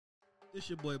This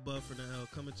your boy Bub from the L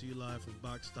coming to you live from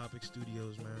Box Topic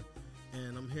Studios, man.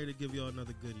 And I'm here to give y'all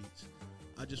another good eats.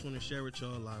 I just want to share with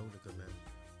y'all La Unica, man.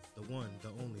 The one, the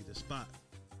only, the spot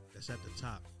that's at the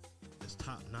top, that's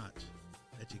top notch,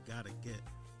 that you gotta get.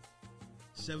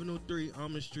 703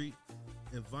 Almond Street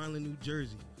in Vineland, New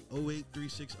Jersey,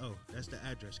 08360. That's the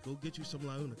address. Go get you some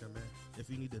La Unica, man. If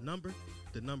you need the number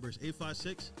is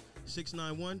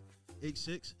 856-691-8677.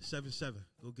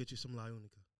 Go get you some La Unica.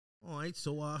 All right,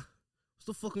 so what's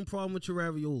the fucking problem with your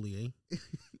ravioli, eh?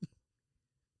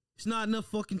 It's not enough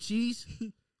fucking cheese.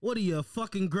 What are you, a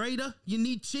fucking grater? You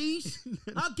need cheese?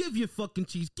 I'll give you fucking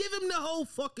cheese. Give him the whole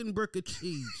fucking brick of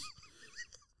cheese.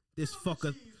 This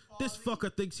fucker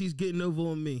thinks he's getting over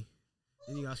on me.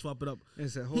 Then you gotta swap it up. And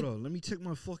said, hold on, let me check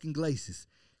my fucking glasses,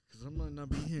 because I might not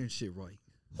be hearing shit right.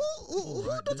 Who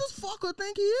does this fucker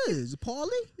think he is?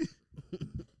 Paulie?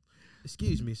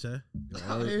 Excuse me, sir.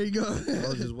 Yo, There you go. I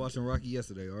was just watching Rocky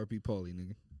yesterday. R.P. Paulie,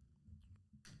 nigga.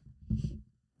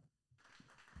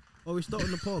 Oh, we're starting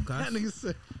the podcast. That nigga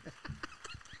said,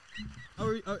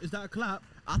 Is that a clap?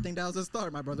 I think that was a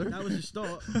start, my brother. That was the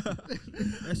start.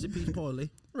 Rest in peace, Paulie.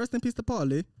 Rest in peace to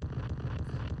Paulie.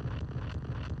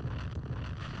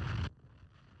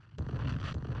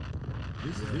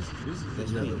 This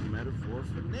is another metaphor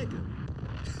for nigga.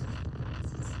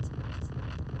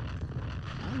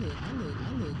 I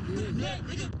look good.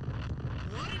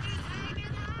 What did you say,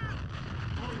 nigga?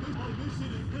 This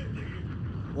shit is lit,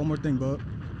 nigga. One more thing, bub.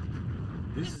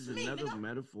 This is another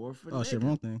metaphor for Oh nigga. shit,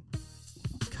 wrong thing.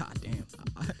 God damn,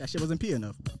 that shit wasn't P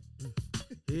enough.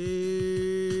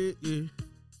 Yeah.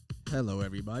 Hello,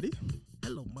 everybody.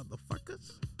 Hello,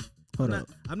 motherfuckers. Hold up.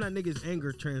 I'm not niggas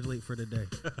anger translate for the day.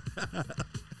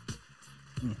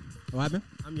 What happened?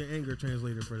 I'm your anger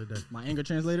translator for the day. My anger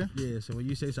translator. Yeah, so when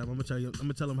you say something, I'm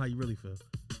gonna tell them how you really feel.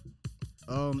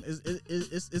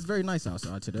 It's very nice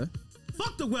outside today.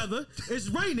 Fuck the weather. It's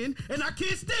raining and I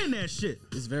can't stand that shit.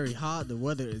 It's very hot. The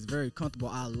weather is very comfortable.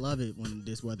 I love it when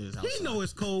this weather is outside. He know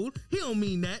it's cold. He don't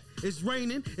mean that. It's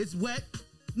raining. It's wet.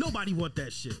 Nobody want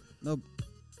that shit. No,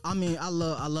 I mean I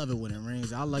love it when it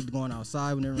rains. I like going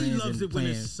outside when it rains. He loves and it when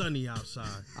playing. it's sunny outside.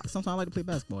 Sometimes I like to play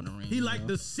basketball in the rain. He you like know?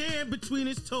 the sand between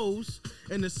his toes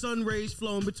and the sun rays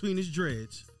flowing between his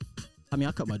dreads. I mean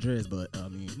I cut my dreads, but I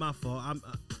mean My fault.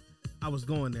 I was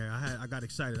going there. I got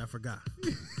excited. I forgot.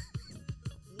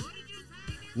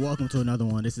 welcome to another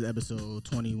one. This is episode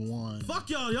 21. Fuck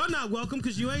y'all. Y'all not welcome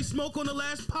because you ain't smoke on the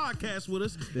last podcast with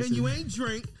us, and you ain't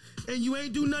drink, and you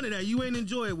ain't do none of that. You ain't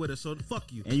enjoy it with us. So fuck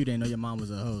you. And you didn't know your mom was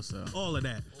a host, so. All of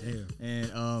that. Damn.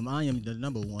 And I am the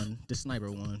number one, the sniper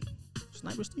one.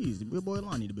 Sniper Steve's, the good boy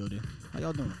Lonnie, the building. How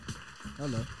y'all doing?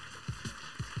 Hello.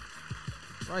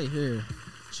 Right here,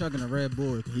 chugging a Red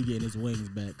Bull because he getting his wings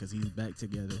back because he's back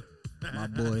together. My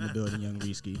boy in the building, Young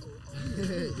Risky.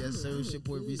 Yes, sir. It's your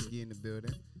boy Risky in the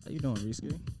building. How you doing, Risky?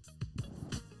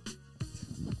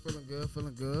 Feeling good,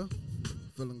 feeling good,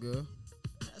 feeling good.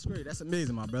 That's great. That's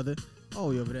amazing, my brother.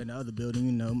 Oh, you over there in the other building,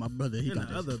 you know, my brother. He In got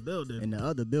the this- other building. In the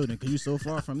other building, because you so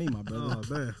far from me, my brother.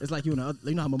 Oh, man. It's like you in the other,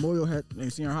 you know how Memorial had,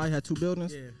 and Senior High had two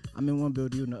buildings? Yeah. I'm in one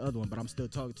building, you in the other one, but I'm still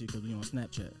talking to you because we on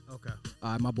Snapchat. Okay.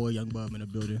 All right, my boy Young Bub in the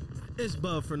building. It's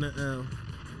Bub from the L.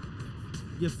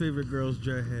 Your favorite girl's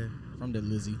dreadhead. From the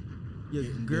Lizzie. Your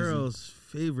Getting girl's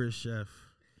favorite chef.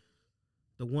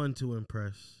 The one to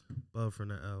impress. Bub from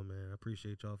the L, man. I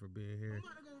appreciate y'all for being here.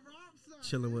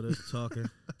 Chilling with us, talking.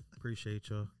 Appreciate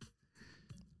y'all.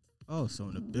 Oh, so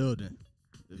in the building.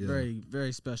 Yeah. Very,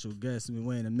 very special guest. We've been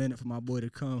waiting a minute for my boy to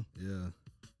come. Yeah.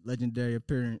 Legendary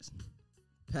appearance.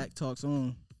 Pack Talks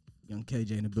on. Young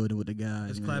KJ in the building with the guys.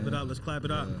 Let's man. clap it up. Let's clap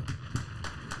it up.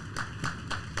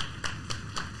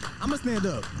 I'm going to stand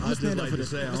up. I'm going to stand up like for to this.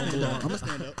 say, I'm going to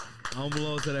stand up. I don't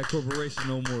belong to that corporation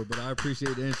no more, but I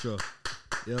appreciate the intro.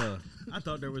 Yeah. I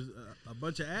thought there was a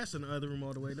bunch of ass in the other room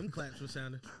all the way. Them claps were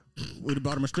sounding. We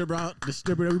brought him a stripper out. The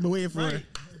stripper that we've been waiting for. Right.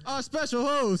 Our special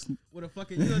host. With a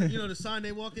fucking, you know the sign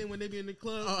they walk in when they be in the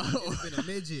club? It's been a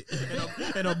midget.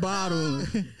 And a bottle.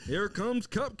 Here comes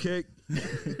Cupcake.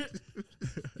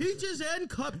 Peaches and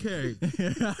cupcake.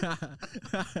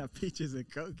 Peaches and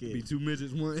cocaine. Be two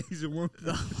midgets, one Asian, one.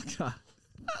 Oh, my God.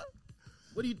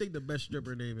 What do you think the best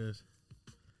stripper name is?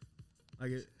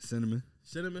 Like it, Cinnamon.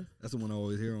 Cinnamon? That's the one I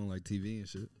always hear on like TV and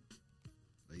shit.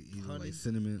 Like either Honey. like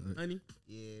cinnamon. Or, Honey?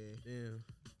 Yeah. Damn.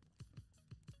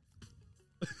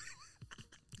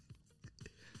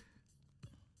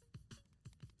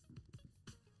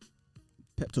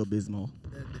 Pepto Bismol.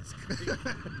 That's crazy.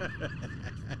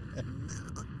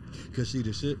 Cause she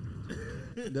the shit.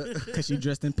 Because she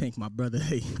dressed in pink, my brother.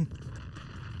 Hey.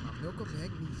 My milk of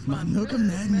magnesia. My milk of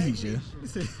magnesia.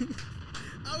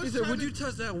 He said, "Would you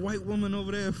touch that white woman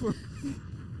over there for?"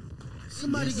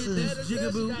 Somebody get this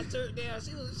jigaboo. got turned down.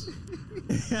 She was.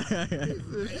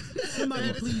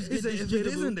 Somebody please He get said, this "If it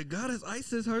isn't jigaboo. the goddess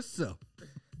Isis herself,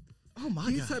 Oh my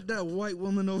can you god! tap that white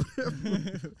woman over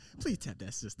there?" Please tap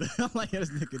that sister. I'm like, this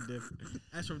nigga different.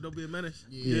 That's from Don't Be a Menace.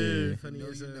 Yeah. Funny No,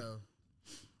 as you hell. know.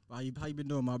 How you been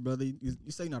doing, my brother? You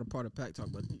say you're not a part of Pack Talk,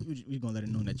 but we gonna let it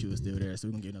know that you were still there, so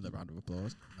we're gonna get another round of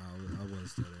applause. Nah, I wasn't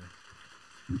still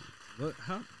there. What?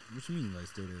 How? What you mean, like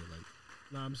still there? Like,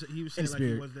 Nah, he was In saying the like he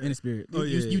spirit, was there. in the spirit. Oh,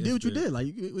 you yeah, you in did what you spirit. did. Like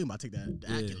we ain't about to take the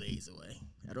Yeah. accolades away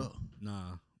at all.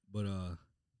 nah. But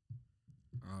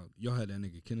y'all had that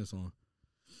nigga Kenneth on.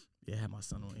 Yeah, I had my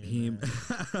son on here. Him.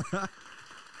 man.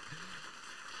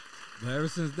 But ever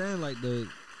since then, like the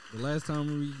last time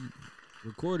we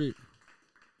recorded,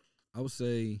 I would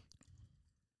say,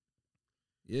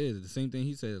 yeah, the same thing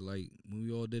he said. Like when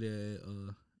we all did it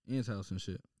at Ant's house and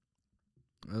shit.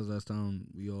 That was the last time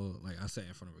we all I sat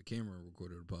in front of a camera and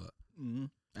recorded a pod. Mm-hmm.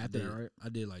 I After did, that, right? I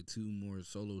did like 2 more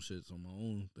solo shits on my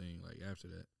own thing. Like after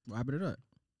that, What happened to that?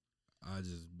 I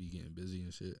just be getting busy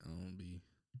and shit. I don't be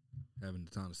having the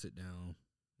time to sit down,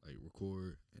 like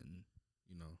record and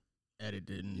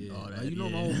Edited and yeah. all that. Like, you know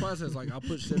my whole process. Like I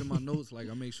put shit in my notes. Like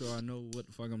I make sure I know what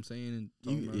the fuck I'm saying and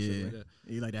talking about shit like that.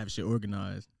 You like to have shit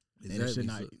organized. And it should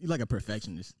not, So- you like a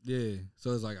perfectionist. yeah.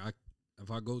 So it's like if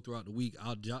I go throughout the week,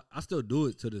 I still do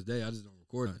it to this day. I just don't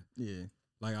record it. Yeah.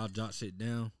 Like I'll jot shit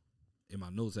down in my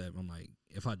notes app. I'm like,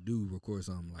 if I do record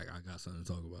something, like I got something to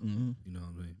talk about. Mm-hmm. You know what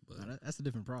I'm saying? But That's a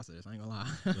different process. I ain't gonna lie.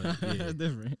 But, yeah. That's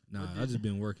different. nah, I just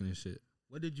been working and shit.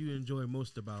 What did you enjoy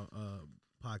most about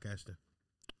podcasting?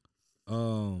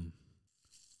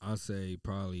 I'd say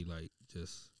probably like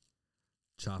just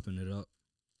chopping it up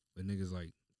with niggas,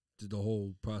 like just the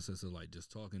whole process of like just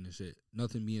talking and shit.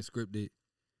 Nothing being scripted.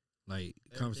 Like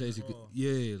conversation could, raw.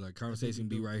 yeah, like conversation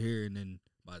be do. right here and then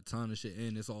by the time the shit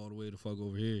end, it's all the way the fuck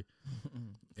over here.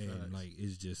 And Facts. like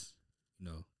it's just,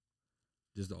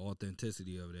 just the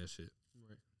authenticity of that shit.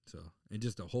 Right. So, and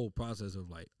just the whole process of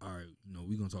like, all right,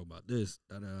 we gonna talk about this,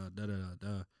 da da da da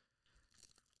da.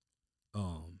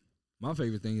 My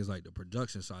favorite thing is like the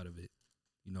production side of it.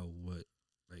 What,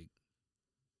 like,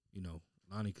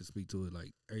 Lonnie could speak to it,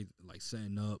 like like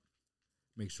setting up,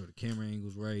 make sure the camera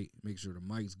angle's right, make sure the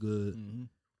mic's good, Mm-hmm.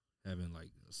 having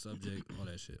like a subject, all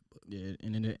that shit. But Yeah,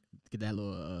 and then get that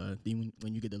little thing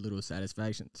when you get the little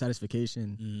satisfaction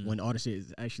Mhm. when all the shit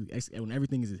is actually when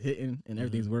everything is hitting and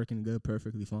everything's working good,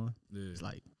 perfectly fine. yeah, It's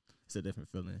like it's a different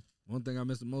feeling. one thing I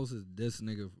miss the most is this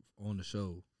nigga on the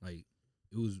show. Like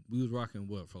we was rocking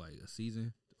what for like a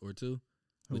season or 2,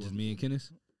 which is me and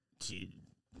Kenneth. Shit,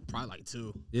 probably like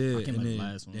 2. Yeah, I came and like then, the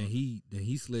last one. then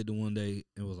he slid to one day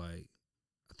and was like,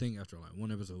 I think after like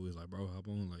one episode, he was like, bro, hop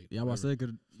on, like, Yeah, I was whatever.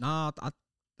 saying,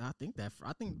 I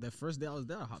think the first day I was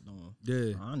there, I hopped on.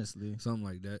 Yeah, Honestly, something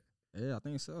like that. yeah, I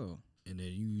think so. And then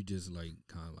you just like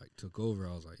kind of like took over.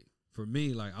 I was like, for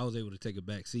me, like I was able to take a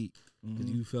back seat because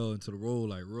Mhm. you fell into the role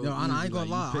like real. Yo, I easy, ain't gonna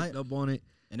like, lie, you picked up on it.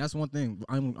 And that's one thing.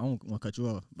 I don't want to cut you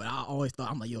off, but I always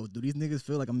thought, I'm like, yo, do these niggas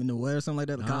feel like I'm in the way or something like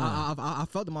that? Like, Nah. I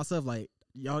felt to myself like,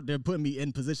 y'all, they're putting me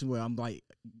in position where I'm like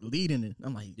leading it.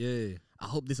 I'm like, Yeah, I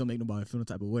hope this don't make nobody feel no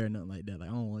type of way or nothing like that. Like,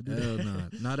 I don't want to do hell that.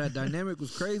 nah. Now that dynamic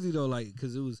was crazy though, like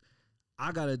because it was,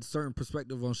 I got a certain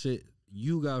perspective on shit.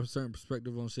 You got a certain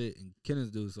perspective on shit, and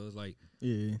Kenneth do. So it's like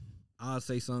Yeah. I'll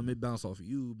say something, it bounce off of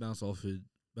you, bounce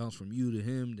from you to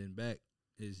him, then back.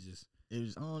 It's just. It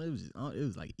was, it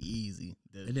was like easy.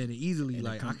 And then easily, And the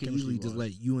like, I can chemistry easily just was.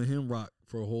 let you and him rock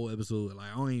for a whole episode.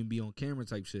 Like, I don't even be on camera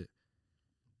type shit.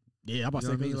 Yeah, I'm about to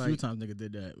You know say, what I mean? a few Like- times nigga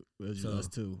did that. It was just So- us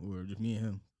two, or just me and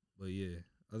him. But yeah,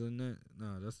 other than that,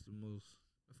 nah, that's the most.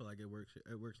 I feel like it works.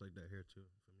 It works like that here too.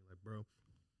 For me, like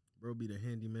bro be the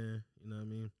handyman. You know what I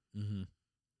mean? Mm-hmm.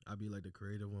 I be like the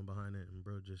creative one behind it, and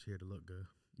bro just here to look good.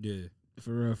 Yeah.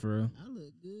 For real, for real. I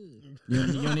look good.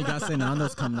 You only gotta say nothing. I know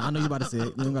it's coming. I know you about to say it.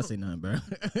 You don't gotta say nothing, bro.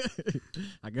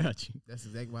 I got you. That's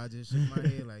exactly why I just shook my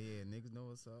head. Like, yeah, niggas know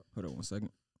what's up. Hold on 1 second.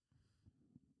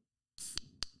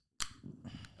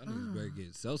 I niggas better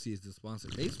get Celsius to sponsor.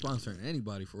 They sponsoring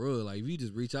anybody for real. Like, if you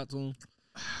just reach out to them,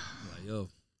 like, yo.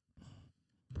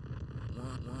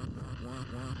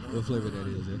 What flavor that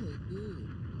is, eh?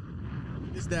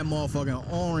 It's that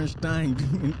motherfucking orange thing.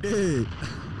 Yeah.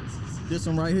 This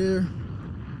one right here,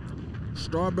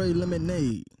 strawberry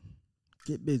lemonade.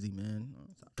 Get busy, man.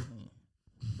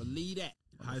 Believe that.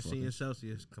 High C and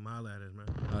Celsius, come holla at us, man.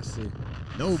 I see.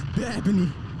 No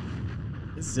Babney.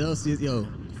 It's Celsius, yo.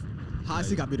 High C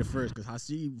Like- got to be the first, because High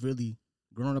C really,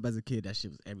 growing up as a kid, that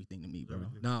shit was everything to me, bro.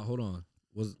 Everything. Nah, hold on.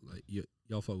 Was like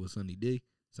y'all fuck with Sunny D?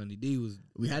 Sunny D was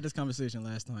We had this conversation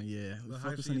last time. Yeah, But fuck High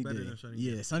with C Sunny better D. than Sunny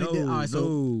D. Yeah, Sunny No, D. All right, so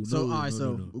no, so no, all right, no,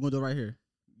 so no, no. we're gonna do it right here.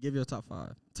 Give your top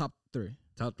 5, top 3.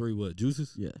 top 3. What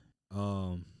juices? Yeah,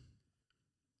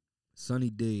 Sunny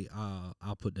D.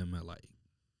 I'll put them at like.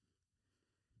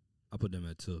 I'll put them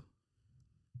at 2.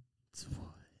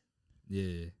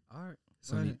 Yeah, all right.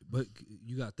 Sunny. Right. But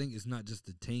you gotta think it's not just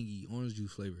the tangy orange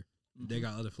juice flavor. They Mm-hmm.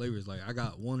 got other flavors. Like I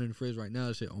got one in the fridge right now.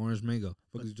 That shit orange mango.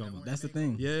 Fuck is you talking about? That's the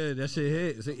thing. Yeah, that shit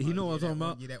hit. See, he know what I'm talking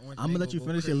about. I'm gonna let you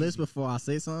finish your list before I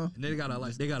say something. And then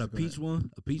they got a Go peach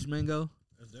one, a peach mango.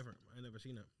 That's different. I ain't never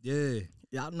seen that. Yeah.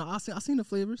 Yeah, no, I seen the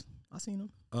flavors. I seen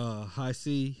them. High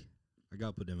C. I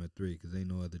gotta put them at 3 because ain't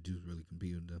no other juice really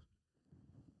compete with them.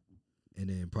 And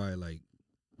then probably like,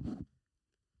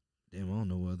 damn, I don't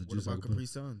know what other What juice I about could put. Capri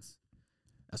Suns?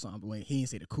 That's what I'm waiting. He didn't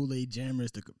say the Kool-Aid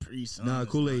Jammers, the Capri Sun. Nah,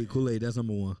 Kool-Aid, that's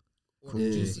number 1. Or Yeah.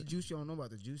 the Juicy Juice? You don't know about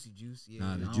the Juicy Juice? Yeah.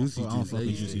 Nah, the I Juicy don't Juice, fuck they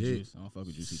with used to Juicy hit. Juice. I don't fuck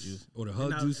with Juicy Juice. Or the And Hug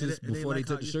now- juices and it before ain't they like how took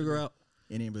the it used to sugar be. out.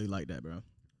 It ain't really like that, bro.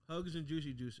 Hugs and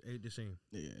Juicy Juice ain't the same.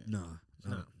 Yeah. Nah,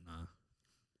 not. nah.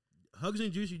 Hugs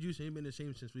and Juicy Juice ain't been the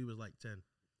same since we was like 10.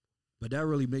 But that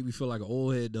really make me feel like an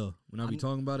old head though. When I be I'm-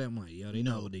 talking about it, I'm like, yeah, they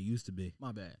No. know what they used to be.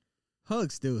 My bad.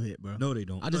 Hug still hit, bro. No, they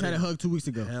don't. I just No, had they a hug 2 weeks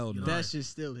ago. Hell no. lying. That shit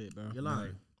still hit, bro. You're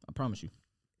lying. I promise you.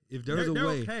 If there's a they're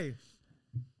way, okay.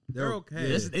 they're They're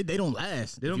okay. Yeah, Yeah. they don't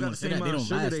last. They If don't you got wanna the say same that, amount of don't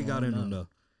sugar last they got long, in them no.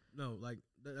 though. No, like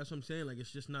that's what I'm saying. Like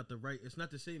it's just not the right. It's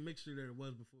not the same mixture that it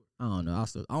was before. I don't know.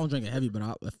 I don't drink it heavy, but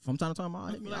from time to time,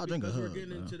 I feel like I'll drink a because hug. we're getting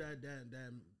bro. into that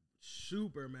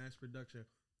super mass production.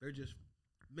 They're just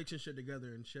mixing shit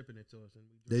together and shipping it to us. And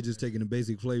we They drink just that. taking the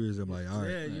basic flavors. I'm like, all right,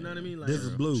 Yeah, you know what I mean. Like this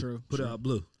is blue. True, Put it true. out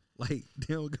blue. Like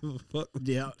they don't give a fuck.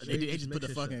 Yeah, They they just just put the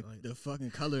mixing fucking shit, like- the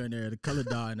fucking color in there, the color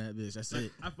dye in that bitch. That's Like,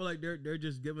 it. I feel like they're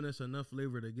just giving us enough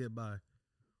flavor to get by.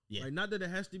 Yeah. Like not that it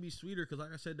has to be sweeter, because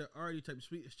like I said, they're already type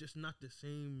sweet. It's just not the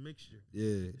same mixture.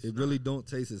 Yeah, It's it not. really don't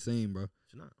taste the same, bro.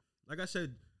 It's not. Like I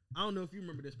said, I don't know if you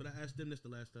remember this, but I asked them this the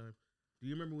last time. Do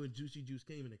you remember when Juicy Juice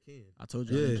came in a can? I told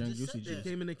you I Yeah. didn't drink Just juicy said that. It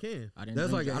juice. came in a can. I didn't.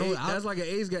 That's drink like it. that's like an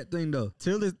A's got thing though.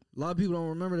 till this, A lot of people don't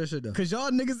remember that shit though. cause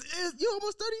y'all niggas is you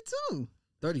almost 32.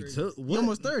 32. You What?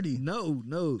 almost 30. No.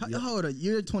 How Yeah. old are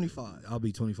you? You're 25. I'll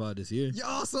be 25 this year.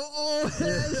 Y'all so old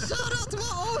heads. Shout out to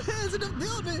my old heads in the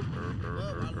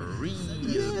building.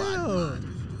 Yeah.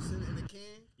 In the can,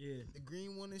 Yeah. the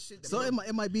green one and shit. So it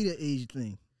might be the age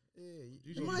thing. Yeah,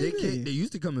 It might They be. they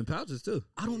used to come in pouches too,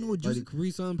 I don't know what like juice the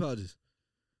Capri Sun pouches.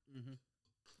 Mm-hmm.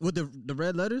 with the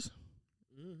red letters.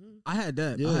 Mm-hmm. I had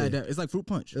that. I Yeah. had that. It's like fruit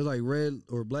punch. It was like red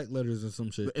or black letters or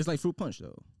some shit. It's like fruit punch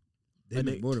though. They like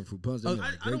make they- more than fruit punch. They Oh, make I,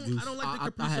 like I grape don't. juice. I don't like the I-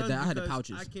 Capri I had Suns that. I had the because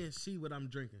pouches. I can't see what I'm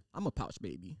drinking. I'm a pouch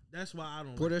baby. That's why I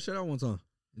don't. Pour like that shit out one time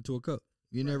into a cup.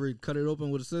 You Right. never cut it open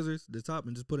with the scissors, the top,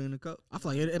 and just put it in a cup. I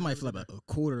feel like it might fill up a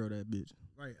quarter of that bitch.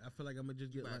 Right. I feel like I'm gonna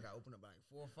just get I like. got open up like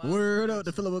 4 or 5. Word up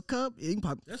to fill up a cup. Yeah, you can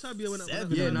pop. That's how I be when I.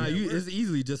 Seven. Yeah, Yeah, nah, you. it's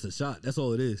easily just a shot. That's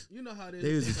all it is. You know how it is.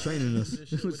 They was just training us And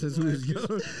shit with since the we was glass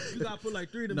young. juice. You gotta put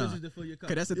like 3 of them Nah. bitches to fill your cup.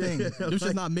 Cause that's the thing. Yeah, Them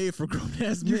shit's not made for grown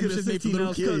ass You men. get Them a shit's made for 16 little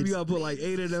ounce cup, kids. you gotta put like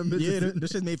 8 of them Yeah, bitches. them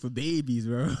shit's made for babies,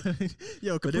 bro. Yo, But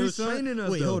they Capri was Sun. training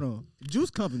us, Wait, though. hold on. Juice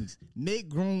companies make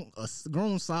grown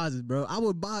sizes, bro. I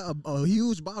would buy a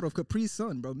huge bottle of Capri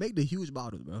Sun, bro. Make the huge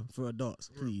bottles, bro, for adults,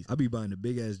 please. I be buying the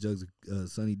big ass jugs of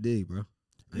Sunny D, bro.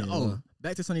 I ain't gonna Oh, lie.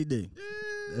 back to Sunny D.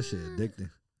 That shit addicting.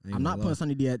 I ain't I'm not gonna putting lie.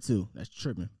 Sunny D at 2. That's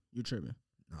tripping. You tripping.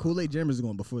 Nah. Kool-Aid Jammers is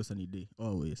going before Sunny D,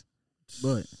 always.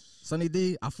 But Sunny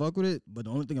D, I fuck with it, but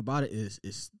the only thing about it is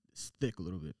it's thick a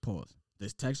little bit. Pause. The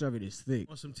texture of it is thick.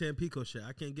 On some Tampico shit.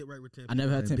 I can't get right with Tampico. I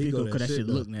never had Tampico, Tampico that because that shit, shit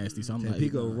though. look nasty. So I'm like,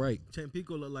 Tampico, nah. right?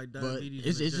 Tampico look like But diabetes.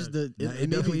 it's in a just jug. the Nah, it it may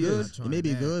be definitely good. is. It may be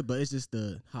Trying that. good, but it's just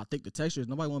how thick the texture is.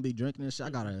 Nobody want to be drinking this shit. I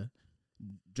gotta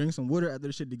drink some water after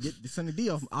the shit to get the Sunny D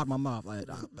out of my mouth. Like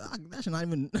that should not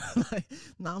even. Like,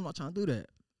 nah, I'm not trying to do that.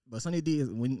 But Sunny D is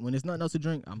when there's nothing else to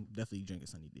drink, I'm definitely drinking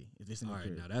Sunny D. If it's in All the right,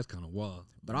 crib. now that's kind of wild.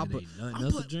 But I'll It put. ain't nothing I'll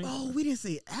else to put drink. oh, we didn't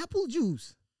say apple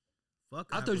juice. Fuck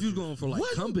I apple thought you was juice. going for like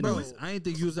What? companies. Bro. I didn't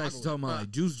think you was actually talking about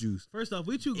like juice. First off,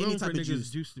 we too Any grown for type of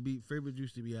niggas juice. to be favorite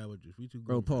juice to be apple juice. We too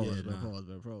Bro, grown. pause, Yeah, bro, nah. pause,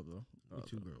 bro. We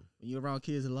too grown. When you around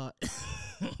kids a lot,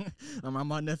 I'm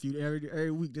my nephew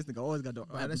every week. This nigga always got the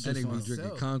Bro, apple that juice That shit nigga on. be drinking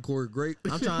Himself. Concord grape.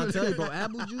 I'm trying to tell you, bro.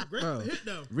 Apple juice, Grape bro. hit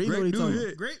though. Really, Grape what he do talking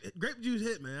hit. Grape juice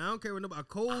hit, man. I don't care what nobody. A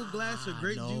cold glass of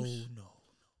grape no, juice. No,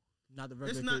 not the It's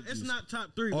regular not. grape It's juice. not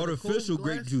top 3. but a Artificial cold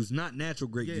grape glass- juice, not natural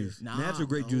grape Yeah. juice. Nah, Natural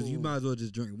grape juice, you no. might as well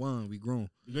just drink wine. We grown.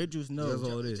 Grape juice, no. That's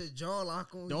all it It's is. a jaw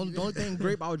lock on The you. only thing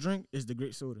grape I'll drink is the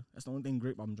grape soda. That's the only thing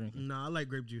grape I'm drinking. Nah, I like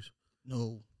grape juice.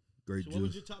 No. Grape So what was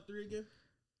juice. your top 3 again?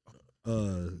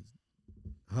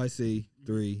 High C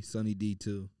 3, Sunny D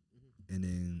 2, and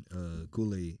then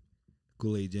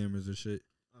Kool-Aid Jammers or shit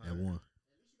at 1.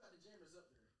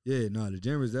 Yeah, no, the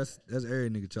Jammers. That's every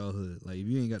nigga childhood. Like if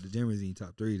you ain't got the Jammers in your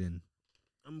top 3, then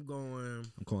I'm going.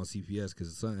 I'm calling CPS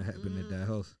because something happened at that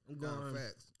house. I'm Nah, going.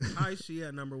 facts. High C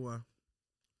at number 1.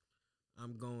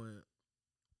 I'm going.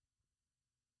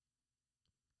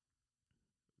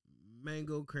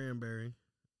 Mango cranberry,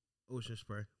 ocean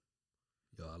spray.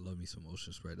 Yo, I love me some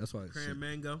Ocean Spray. That's why. Cran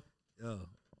mango. Yo,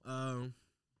 got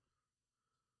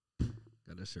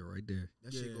that shit right there.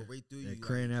 That shit Yeah. go right through you. That like-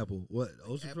 cran apple. What? like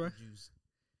Ocean apple Spray? juice.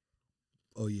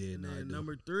 Oh yeah, And no. I then do.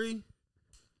 number 3,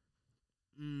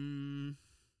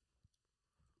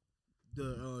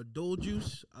 the Dole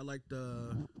juice. I like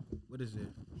the, what is it?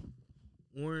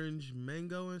 Orange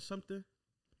mango and something.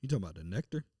 You talking about the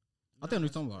nectar? I think what you're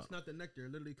it's- talking about. It's not the nectar.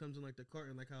 It literally comes in like the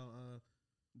carton, like how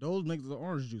Those make the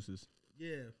orange juices.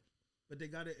 yeah, but they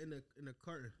got it in a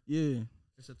carton. Yeah.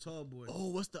 It's a tall boy. Oh,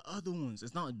 what's the other ones?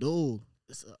 It's not Dole.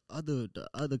 It's the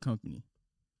other company.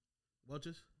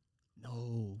 Welch's.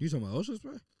 No. You talking about Ocean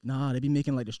Spray? Nah, they be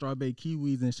making like the strawberry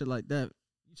kiwis and shit like that.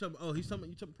 You talking? Oh, he's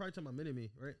talking. Probably talking about Minute Me,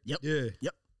 right? Yeah.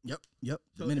 Yep. The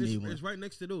So Minute it's, Maid one. it's right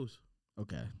next to those.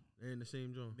 Okay. They're in the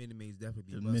same joint. Minute Maid's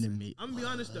definitely The be Minute bussin'. Maid. I'm gonna be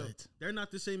honest though, What? they're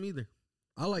not the same either.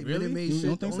 I like Really? Minute Maid You shit.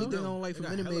 don't The think only so? thing I don't like They from got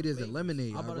Minute hella Maid is the flavors.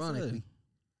 lemonade. I'm about to say. Ironically,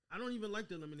 I don't even like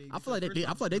the lemonade. I feel like because they first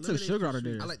I feel like they the took lemonade's sugar too out of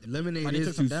sweet. there. I like the lemonade Like, they is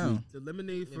took too some down. sweet. The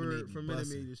lemonade Lemonade be for Minute bussin'.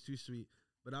 Maid is too sweet.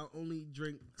 But I only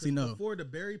drink. 'cause See, no. Before the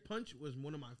berry punch was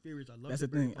one of my favorites. I love. That's the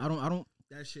the berry thing. punch. I don't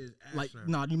That shit is ass like.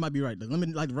 now. Nah, you might be right. The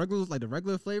lemon, like the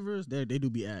regular flavors, they do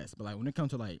be ass. But like when it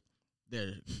comes to like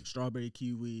their strawberry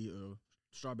kiwi or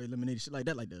strawberry lemonade, shit like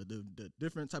that, like the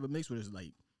different type of mix where there's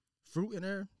like fruit in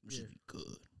there, Yeah. should be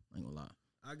good. I ain't gonna lie.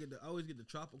 I always get the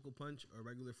tropical punch or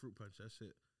regular fruit punch. That's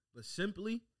it. But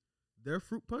simply, their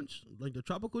fruit punch, like the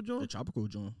tropical The joint, tropical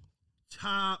joint.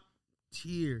 top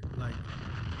tier. Like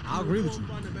I agree with won't you.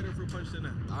 find a better fruit punch than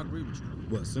that. I agree with you.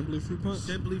 What? Simply Fruit Punch?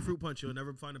 Simply fruit punch. You'll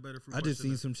never find a better fruit I punch. just than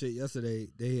seen that. some shit yesterday.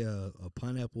 They a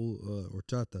pineapple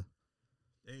horchata.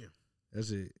 Damn. That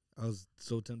shit. I was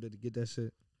so tempted to get that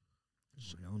shit.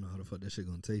 I don't know how the fuck that shit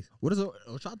gonna taste. What is a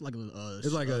shot like a?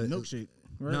 It's like a- milkshake,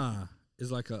 right? Nah,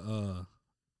 it's like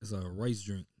it's a rice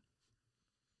drink.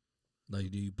 Like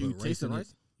do you Do you put taste rice the in rice?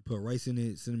 it? You put rice in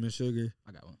it, cinnamon sugar.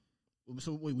 I got one.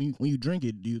 So wait, when you drink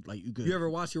it, do you like you good? You ever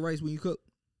wash your rice when you cook?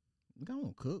 Look, I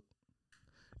don't cook.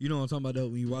 You know what I'm talking about though.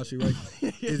 When you wash your rice,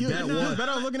 Is you, that you was water?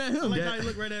 better off looking at I him. like That- how you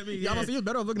look right at me. Y'all Yeah. see, you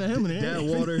better off looking at him than that him.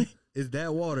 water is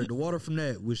that water. The water from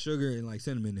that with sugar and like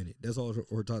cinnamon in it. That's all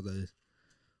horchata is.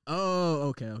 Oh,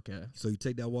 okay. So you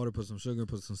take that water, put some sugar,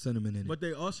 put some cinnamon in it. But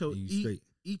they also and you straight.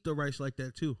 eat the rice like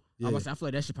that too. I Yeah, was I feel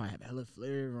like that should probably have hella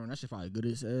flavor, and that shit probably good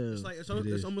as hell. It's like it's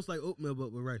is. almost like oatmeal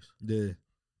but with rice. yeah.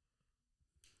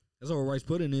 That's all rice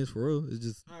pudding is for real. It's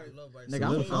just All right, I love rice.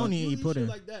 Nigga, I don't even eat pudding.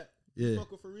 like that. yeah. You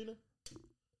fuck with farina?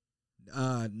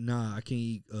 Nah, I can't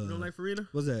eat. You don't like farina?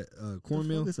 What's that?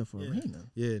 Cornmeal. This a farina.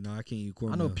 Yeah, no, I can't eat I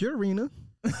cornmeal. know Purina.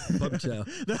 Puppy chow.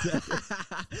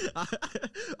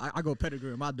 I go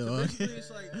pedigree with my dog.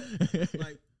 Basically, it's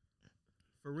like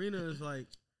farina is like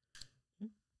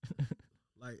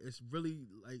it's really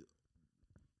like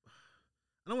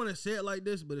I don't want to say it like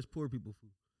this, but it's poor people food.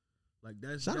 Like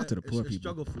that's Shout out to the poor it's people.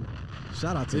 struggle food.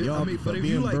 Shout out to Yeah, y'all I mean, for but if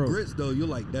being you like broke. grits though, you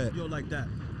like that. You don't like that.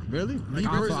 Really? Me I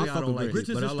fuck- personally, I I fuck don't with like grits. Grits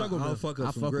is but a I like, struggle I'll meal. fuck I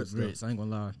up some fuck grits with grits. though. I ain't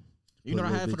gonna lie. You Put know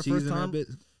a what I had little for bit the first cheese in that time? bit.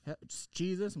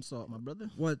 Cheese and some salt, my brother.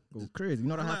 What? Go crazy. You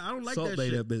know what I had? I don't like Salt that bay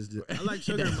shit. that bitch. I like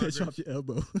sugar in my That bitch grits. off your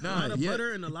elbow. A lot of yeah.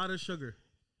 butter and a lot of sugar.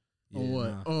 On what?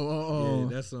 nah. Oh.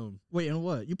 Yeah, that's Wait, and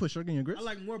what? You put sugar in your grits? I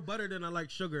like more butter than I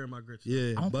like sugar in my grits.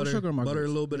 yeah. I don't butter, put sugar in my butter, grits.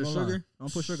 a little bit of Ain't gonna lie. sugar I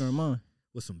don't put sugar in mine.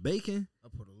 with some bacon I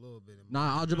put a little bit in my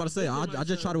Nah, I was just about to say. I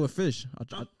just try to a fish.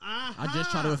 I just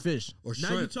try to a fish. or Now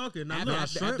you shrimp. talking. Now After, look,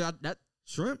 after, shrimp? after that,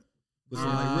 Shrimp with some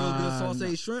like real good sauce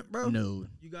no. shrimp, bro. no,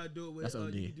 you gotta do it with That's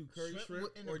OD. you can do curry Shrimp shrimp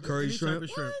with- or Curry any shrimp? type of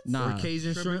shrimp. nah. Or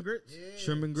Cajun Shrimp shrimp, and grits.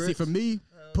 shrimp and grits. See, for me,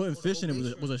 putting put fish in it Old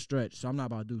Bay was a stretch, so I'm not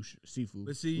about to do seafood.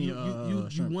 But see, you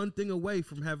shrimp. one thing away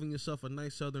from having yourself a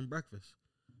nice southern breakfast.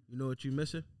 You know what you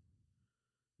missing?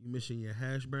 You missing your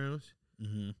hash browns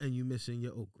Mm-hmm. and you missing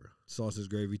your okra Sausage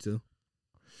gravy too.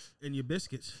 and your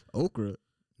biscuits. okra.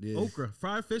 Yeah. Okra,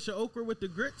 fried fish or okra with the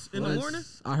grits in the What? morning.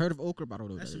 I heard of okra, but I don't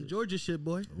know what That's that some is. Georgia shit,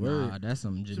 boy. Nah, that's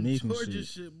some Some Jamaican Georgia shit.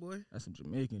 shit, boy. That's some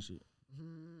Jamaican shit.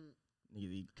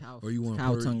 Niggas eat cow, Or you want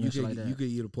cow tongue you and shit could like that. you could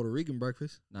eat a Puerto Rican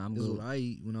breakfast. Nah, I'm This is good. what I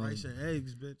eat when I Rice was and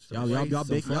eggs, bitch. Y'all some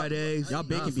bacon- fried eggs. y'all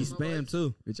bacon some be spam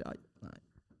too. Bitch, a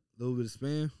little bit of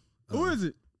spam. Who is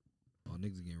it? Oh,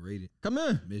 niggas getting raided Come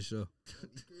in. mid show.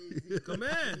 Come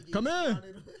in. Come in.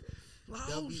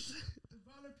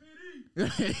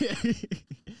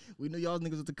 We knew y'all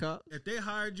niggas with the cop. If they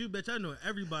hired you, bitch, I know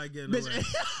everybody getting Bitch, away.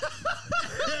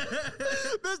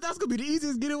 bitch, that's gonna be the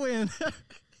easiest getaway.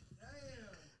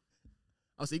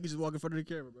 Oh, so you can just walk in front of the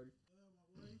camera, buddy.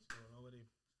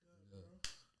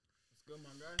 It's good, my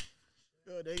guy.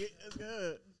 Good, nigga. That's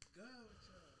good.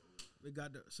 We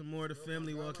got some more of the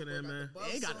family walking in, man.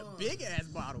 They got a big ass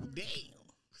bottle. Damn. Yo,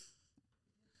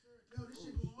 this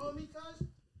shit gonna hold me, cuz?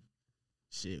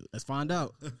 Shit, let's find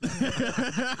out. Do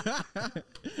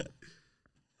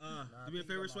me a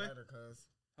favor, Sway.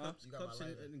 Cups and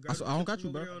grab I don't got chips you,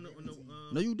 over bro. there on the,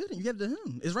 No, you didn't. You gave it to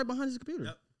him. It's right behind his computer.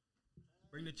 Yep.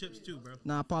 Bring the chips too, bro.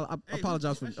 Nah, I Hey,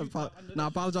 apologize for. that's you, Nah,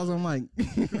 apologize on Mike.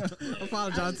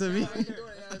 Apologize to me. That's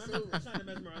not the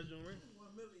mesmerized joint, right?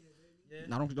 Yeah.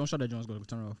 Nah, don't shut that joint. Go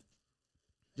turn it off.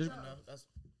 Just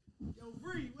Yo,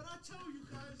 Bree, what I tell you,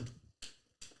 cuz?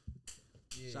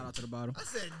 shout out to the bottle. I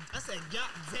said, God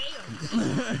damn. I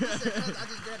just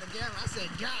grabbed a gallon. I said,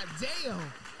 God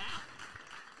damn.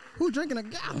 Who drinking a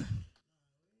gallon?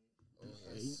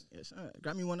 Yes,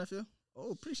 got me one, nephew.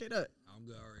 Oh, appreciate that. I'm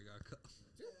good. I already got a cup.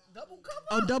 Double cup.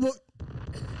 A double.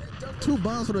 2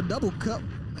 bombs for the double cup.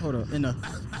 Hold up. In the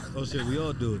Oh shit, we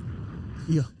all do it.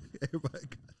 yeah. Everybody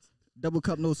got Double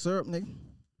cup, no syrup, nigga.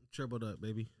 Tripled up,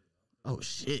 baby. Oh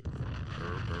shit.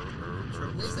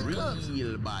 Where's the cups?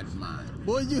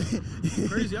 Boy, you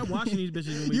Crazy. I'm watching these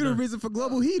bitches. When we you the done. reason for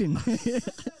global heating. That bitch, cuz.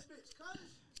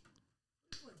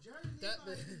 This what, Jersey? That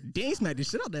Like, bitch. Dang, smacked the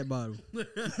shit out that bottle. yeah.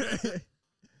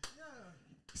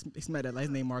 He smacked that last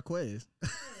name Marquez.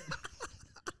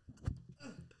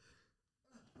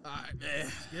 Alright, man.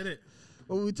 Get it.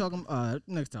 What were we talking?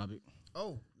 Next topic.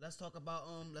 Oh, let's talk about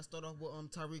let's start off with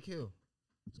Tyreek Hill.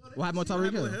 What happened with What Tyreek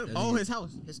happened Hill? with him? Oh, his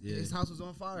house. His house was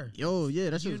on fire. Yo,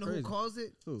 yeah, that shit You was know crazy. who caused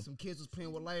it? Who? Some kids was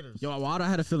playing with lighters. Yo, why I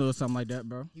had a feeling it was something like that,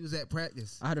 bro. He was at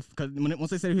practice. I had a because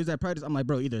once they said he was at practice, I'm like,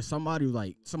 bro, either somebody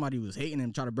was hating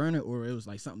him, try to burn it, or it was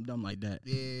like something dumb like that.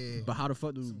 Yeah. But how the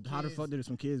fuck did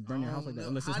some kids burn your house like that?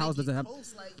 Unless his house doesn't have.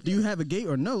 Like Do you have a gate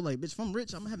or no? Like, bitch, if I'm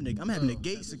rich, I'm having a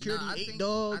gate, security, Nah, I 8 think-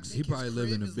 dogs. I He think probably his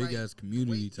live in crib a is big like ass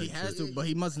community way- type He has shit. to, but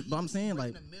he mustn't. But I'm saying,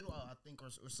 right like, in the middle, I think,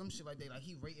 or some shit like that. Like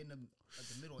he right in the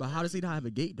middle. but how does he not have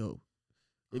a gate though?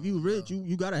 If you rich,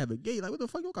 you gotta have a gate. Like, what the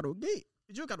fuck? You got a gate?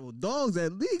 You got no dogs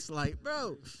at least. Like,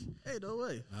 bro, hey, no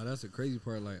way. Nah, that's the crazy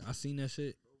part. Like, I seen that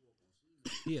shit.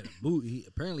 He had a boot.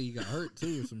 Apparently he got hurt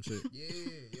too or some shit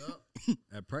Yeah, yup.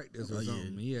 at practice Oh, or yeah.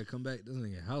 something. He had come back. This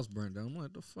nigga house burnt down. I'm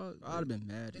like, the fuck? I'd have been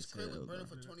mad His as crib was hell. burning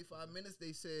Bro. for 25 minutes.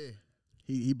 They said.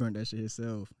 He burned that shit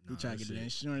himself. He Nah, tried to that get the shit-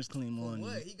 insurance claim For on.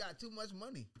 what? He got too much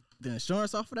money. The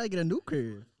insurance off of that, get a new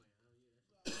crib.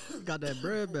 He got that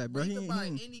bread back, bro. He He, can buy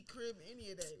he, any crib,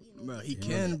 any of that. You know, bro, he Yeah.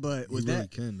 can, but He with really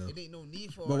that, can though. it ain't no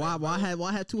need for. but all why that, bro.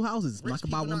 have 2 houses? Rich I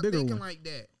could buy people one not bigger thinking one. like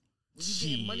that. When you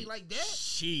getting money like that,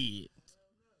 Shit.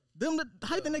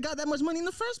 How you think they got that much money in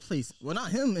the first place? Well, not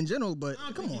him in general, but I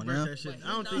don't come think he on burnt now. that shit. But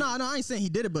I don't he think. No, I ain't saying he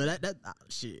did it, but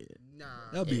shit. nah.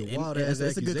 That'd be a wild It's- ass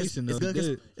it's a good- accusation it's though. good-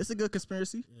 Good. It's a good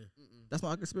conspiracy. That's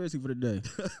my conspiracy for the day. 9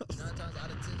 times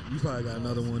out of 10. You probably got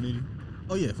another one in you.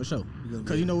 Oh yeah, for sure. You gonna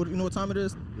Cause be- you know what time it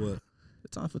is? What? The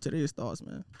time for today's thoughts,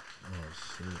 man. Oh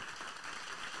shit.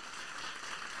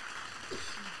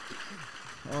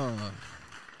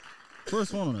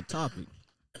 First one on the topic.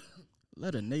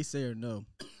 Let a naysayer know.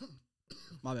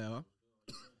 My bad, huh?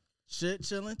 Shit,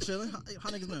 chilling. How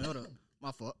niggas been? Hold up.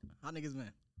 My fault. How niggas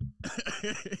been?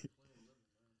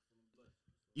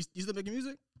 you still making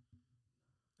music?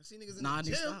 I see niggas in Nah,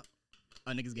 the niggas gym. stop.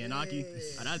 Niggas getting Aki.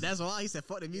 Yeah. That's why he said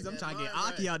fuck the music. I'm trying to get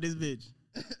right, Aki right. out this bitch.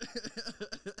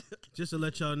 Just to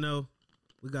let y'all know,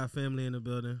 we got family in the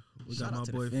building. We Shout got out my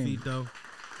to the boy family. Fito,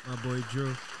 my boy Drew.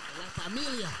 La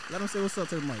familia. Let him say what's up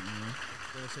to the mic, man.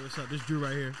 Yeah, say what's up. This Drew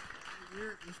right here.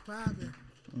 It's popping.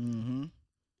 Mm-hmm.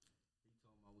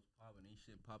 Popping, ain't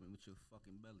shit popping with your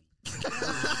fucking belly.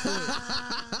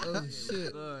 Oh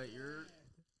shit.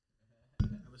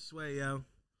 Have a sway, yo.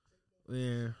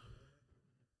 Yeah.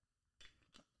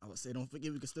 I would say don't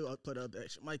forget we can still put up the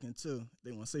extra mic in too.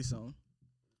 They want to say something.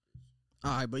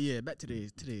 All right, but yeah, back to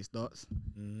today's thoughts.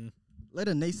 Mm-hmm. Let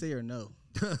a naysayer know.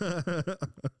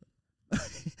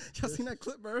 Y'all seen that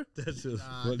clip, bro? That's just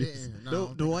Nah, I funny. didn't. Nah, I The,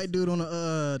 don't the think white dude on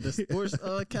the sports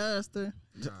caster.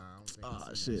 Nah, I don't think Ah,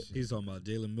 I seen that shit. He's talking about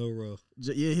Jalen Milrow.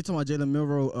 Yeah, he talking about Jalen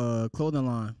Milrow clothing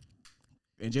line,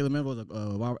 and Jalen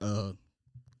Milrow a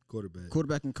Quarterback.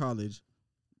 quarterback in college.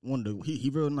 He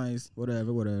real nice,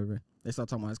 whatever. They start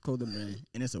talking about his clothing brand,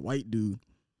 and it's a white dude.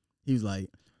 He was like,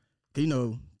 'cause you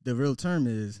know the real term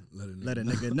is let a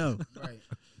nigga know. Right.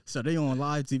 So they on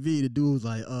live TV. The dude was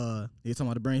like, he talking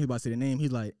about the brand. He about to say the name.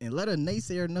 He's like, and let a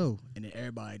naysayer know. And then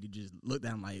everybody just looked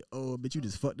at him like, oh, bitch, you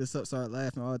just fucked this up. Started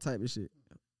laughing, all type of shit.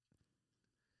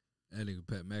 That nigga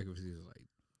Pat McAfee was like,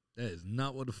 that is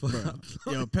not what the fuck.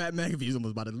 Yo, Pat McAfee's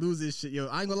almost about to lose this shit. Yo,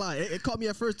 I ain't gonna lie. It caught me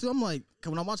at first too. I'm like, 'cause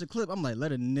when I watch a clip, I'm like,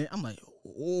 I'm like, oh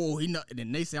oh, he not. And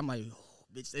then they say, I'm like, oh,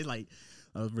 bitch, they like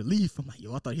relief. I'm like,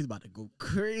 yo, I thought he's about to go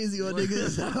crazy on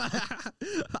niggas.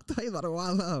 I thought he was about to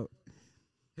wild out.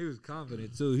 He was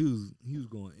confident too. He was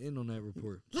going in on that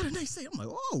report. Let the next say, I'm like,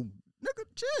 oh, nigga,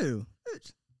 chill,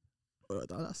 bitch. But I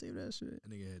thought I saved that shit. That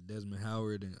nigga had Desmond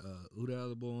Howard and who the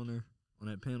other boy on there on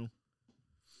that panel?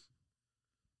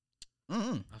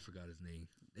 I forgot his name.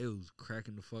 They was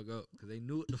cracking the fuck up because they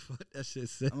knew what the fuck that shit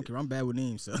said. I don't care. I'm bad with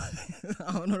names, so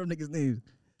I don't know them niggas' names.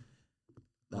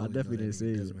 I I only definitely know that didn't say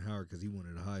nigga it. Desmond Howard because he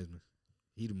wanted the Heisman.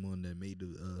 He the one that made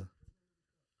the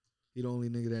he the only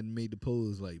nigga that made the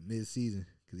polls like mid season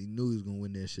because he knew he was gonna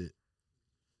win that shit.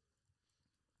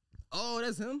 Oh,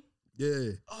 that's him?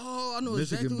 Yeah, Oh, I know Michigan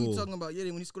exactly what Bull. you're talking about. Yeah,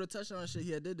 when he scored a touchdown and shit,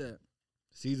 he had did that.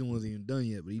 season wasn't even done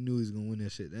yet, but he knew he was gonna win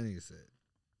that shit. That nigga said,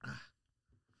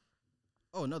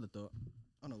 Oh, another thought.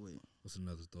 Oh, no, wait. "What's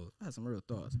another thought?" I had some real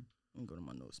thoughts. Let me go to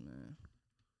my notes, man.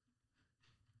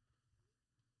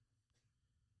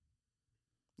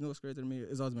 You know what's crazy to me?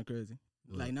 It's always been crazy.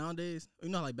 What? Like nowadays, you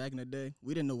know, like back in the day,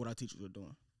 we didn't know what our teachers were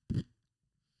doing.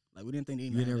 Like we didn't think they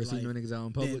even You had never it, seen like, no niggas out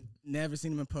in public? Never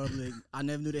seen them in public. I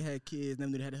never knew they had kids.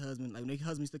 Never knew they had a husband. Like when their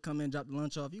husbands used to come in, drop the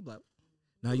lunch off, you be like,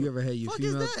 Now you ever had your fuck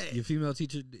is female that? your female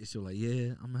teacher? She was like,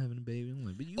 "Yeah, I'm having a baby." I'm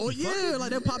like, "But you, oh be yeah, fucking?" like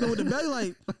they're popping with the belly.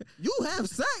 Like you have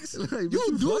sex, Like, but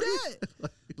you do fucking?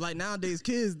 that. Like nowadays,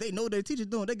 kids they know their teacher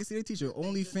doing. They can see their teacher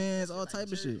OnlyFans, all type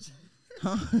of shit.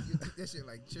 Huh, You think that shit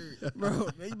like church. bro?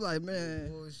 Man, you be like, man.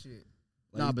 Bullshit.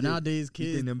 Like, Nah, you but think- nowadays You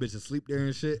kids think them bitches sleep there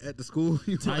and shit at the school?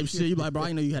 You type like- shit. You be like, bro, I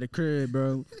didn't know you had a crib,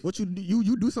 bro. What you do?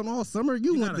 You do something all summer?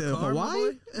 You went got a to car, my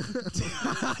Hawaii?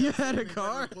 you had a Ain't got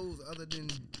no car, Clothes other than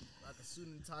like a suit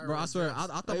and tie. bro. or I a swear, dress. I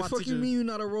thought Like, my fuck teacher. you mean you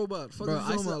not a robot? Fuck Bro, you I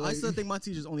talking still, about? I Like, still think my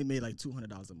teachers only made like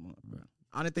 $200 a month, bro.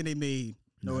 I didn't think they made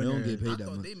no, no. they don't in there. get I paid that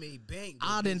thought much. they made bank.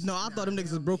 I didn't know. I thought them niggas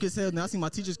was broke as hell. Now I see my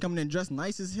teachers coming in dressed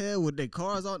nice as hell with their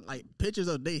cars on, like pictures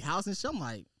of their house and shit. I'm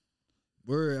like,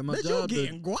 Word at my bitch, you job.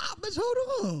 getting guap, bitch.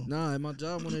 Hold on. Nah, at my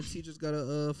job, when the teachers got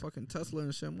a fucking Tesla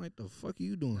and shit, I'm like, the fuck are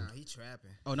you doing? Nah, he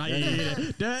trapping. Oh, now you hear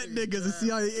that? That nigga's a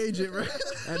CIA agent, bro.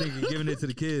 That nigga giving it to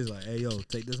the kids, like, hey, yo,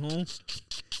 take this home.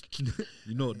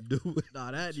 You know what to do with it.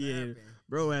 Nah, that yeah, Trapping.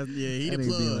 bro. He That the nigga be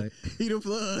plug. like- He the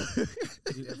plug.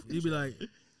 You be like,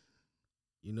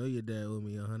 you know your dad owed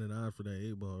me $100 for that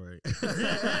 8-ball, right?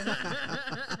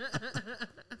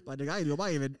 Like nigga, I ain't know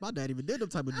my dad even did them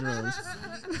type of drugs.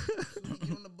 Soon he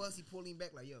get on the bus, he pull him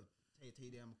back like, yo, tell you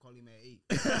that I'm gonna call him at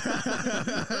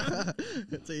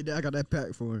 8. Tell you that I got that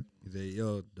pack for him. He said,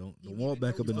 yo, don't He walk even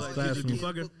back know up in he this fucking classroom. get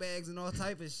Fucking- book bags and all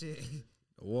type of shit.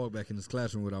 Don't walk back in this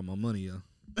classroom without my money, yo.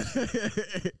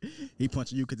 He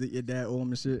punching you because your dad owe him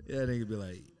and shit. Yeah, nigga be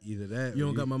like, either that You or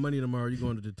don't got my money tomorrow, you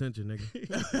going to detention,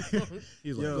 nigga. He's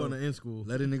You like, going to end school.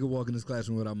 let a nigga walk in this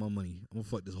classroom without my money. I'm gonna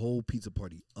fuck this whole pizza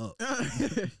party up.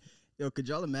 Yo, could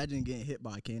y'all imagine getting hit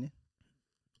by a cannon?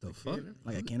 The fuck?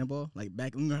 Like a cannonball? Like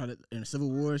back in the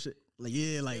Civil War and shit? Like,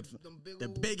 yeah, like Them the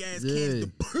old- big ass Yeah. cannons,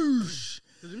 the poosh.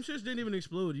 Cause them shits didn't even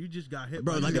explode. You just got hit.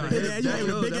 Bro, by like you a got big hit. ass, you had a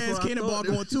Yo, big that's ass what I cannonball thought.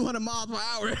 going 200 miles per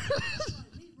hour.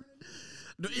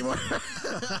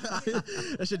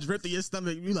 That shit dripped in your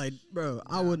stomach. You like, bro,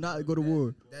 I would not go to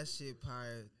war. That shit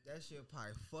probably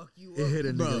fuck you It up. hit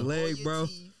a Bro. nigga All leg, your bro.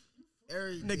 teeth,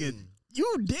 everything. Nigga,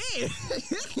 you dead.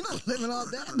 You not living off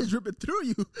that. Just dripping through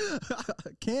you.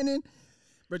 Cannon.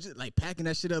 Bro, just like packing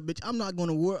that shit up, bitch. I'm not going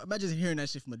to war. Imagine hearing that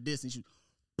shit from a distance. You,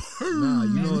 Nah,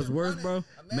 you know what's Imagine worse, running- bro?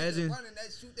 Imagine running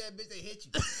that, shoot that bitch, they hit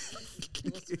you.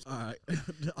 all right.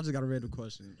 I just got a random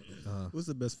question. uh, What's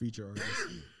the best feature artist?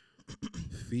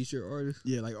 feature artist.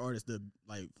 Yeah, like artists that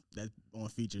like that on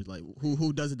features. Like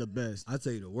who does it the best? I'd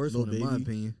say the worst Lil one in my Baby.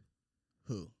 opinion.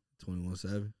 Who?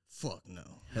 21-7. Fuck no.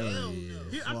 Hell Hell yeah. no.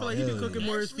 I feel like he be Hell cooking yeah.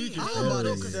 more of his Actually, features. I I don't don't know know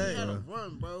about because that, he had bro. a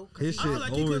run, bro. 'Cause His I feel shit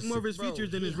like he over. cooked more of his Bro,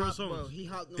 features than he his real hopped, bro. songs. He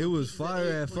hopped on It was pieces of fire at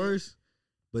eggplant. first,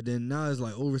 but then now it's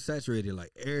like oversaturated.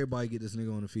 Like everybody get this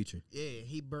nigga on the feature. Yeah,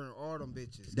 he burned all them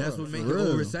bitches. That's Bro, what for make it real.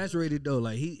 oversaturated though.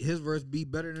 Like his verse be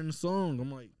better than the song.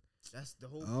 I'm like, That's the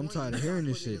whole I'm point. tired of He hearing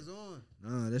put this shit. niggas on.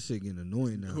 nah, that shit getting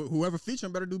annoying now. Whoever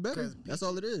featuring better do better. 'Cause That's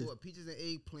all it is. What, Peaches and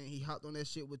Eggplant, he hopped on that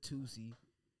shit with Tusi.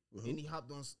 Who? Then he hopped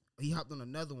on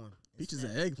another one. Peaches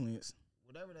and eggplants.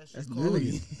 Whatever that shit That's That called.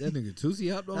 nudie. nigga, that nigga Tootsie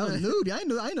hopped on That was that. nudie. I ain't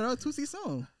know that was a 2C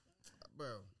song.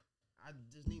 Bro, I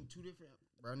just named two different.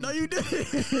 Bro, I No, named you two- did.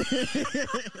 Peaches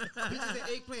and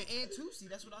Eggplant and Tusi.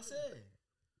 That's what I said.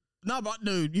 No, but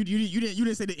dude, you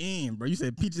didn't say the end, bro. You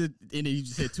said peaches and then you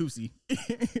just said Tusi.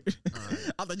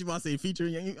 I thought you about to say feature.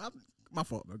 My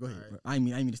fault, bro. Go ahead, bro. I ain't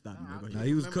mean to stop you, bro. Go Nah, ahead.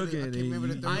 he was Remember the- cooking I and can't he, remember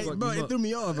the he third I fucked ain't, bro, him it up. threw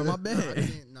me off, bro. My Nah, I bad.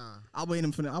 can't- nah. I waited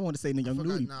him for. I want to say nigga, I young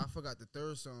forgot, nudie. nah, I forgot the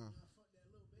third song.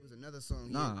 It was another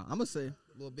song. Nah, I'm gonna say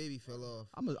Lil Baby fell off.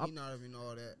 I'm He not even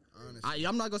all that. Honestly,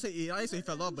 I'm not gonna say I ain't say he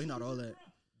fell off, but he not all that.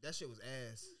 that shit was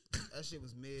ass. That shit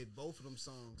was mid. Both of them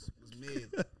songs was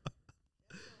mid.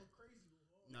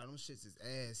 Nah, them shits is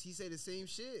ass. He say the same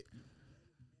shit.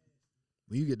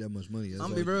 When you get that much money,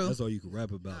 I'm be real. that's all you can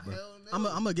rap about, bro. Hell no.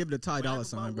 I'm gonna give it a Ty Rap Dolla about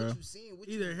Sign, what bro. you seen, what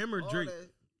Either you- him or all Drake.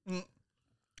 that.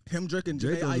 Him, Drake, and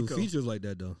Drake Janae don't do Aiko. features like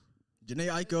that though. Janae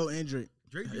Aiko and Drake.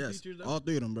 Drake do Yes, features though. all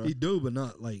three of them, bro. He do, but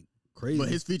not like crazy. But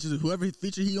his features, whoever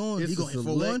feature he on, it's he a gonna hit for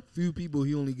select one. few people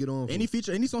he only get on. For. Any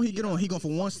feature, any song he get on, he going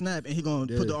for one snap, and he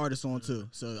gonna Yeah. put the artist on too.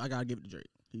 So I gotta give it to Drake.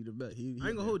 He the best. He I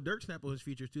ain't gonna hold Dirk Snap on his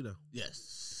features too though.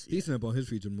 Yes. He snap on his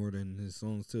feature more than his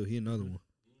songs too. He another one.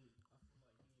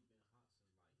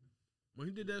 When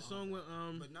he did that song with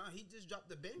But nah, he just dropped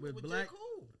the banger With with Black- J.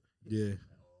 Cole. Yeah,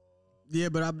 Yeah,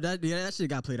 but that shit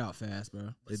got played out fast,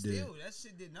 bro. But It did. still, that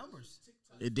shit did numbers.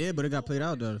 It did, but it got played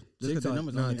out though. Just 'cause the TikTok,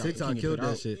 numbers nah, don't mean it TikTok can't get killed played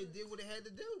that out. shit. It did what it had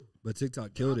to do. But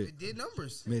TikTok killed it. It did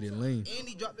numbers. Made it lame. And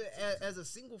he dropped it as a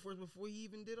single first before he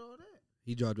even did all that.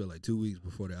 He dropped it like 2 weeks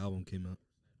before the album came out.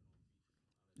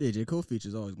 Yeah, J. Cole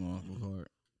features always going go hard.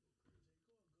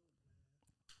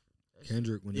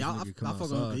 Kendrick when this Yeah, nigga I come fuck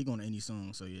with him. outside. He going to any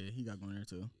song, so yeah, he got going there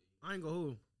too. I ain't gonna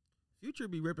hold. Future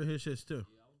be ripping his shits too.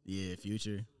 Yeah,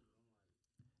 Future.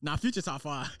 Nah, Future top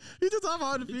 5. Future top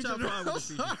 5 in the He Future. top 5 with the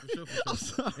features, for sure, for I'm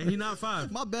sure. sorry. And he not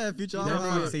 5. My bad, Future. I That don't know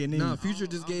how to nigga- say your name. Nah, Future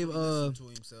just gave I don't listen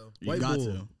to himself. You White got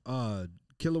Bull, to.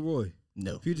 Killer Roy.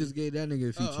 No. Future just gave that nigga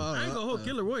a feature. I ain't gonna hold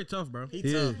Killer Roy tough, bro. He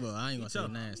Yeah. tough, but I ain't gonna say tough.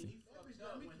 nasty.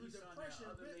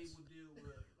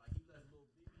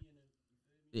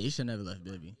 Yeah, he should never left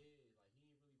Baby.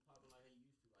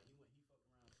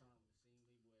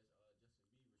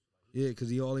 Yeah, because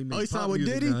he all he makes he signed pop with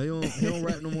music Diddy? now. He don't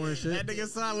rap no more and shit. That nigga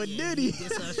signed with Diddy.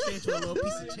 This straight for a little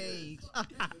piece of change.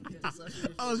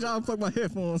 I was trying to plug my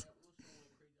headphones.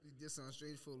 This on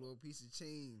straight for a little piece of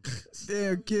change.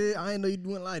 Damn, kid. I ain't know you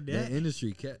doing like That that.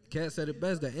 industry, Cat said it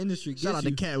best. That industry gets Shout out to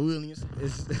you. Cat Williams.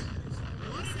 It's, That's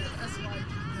why you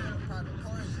had a private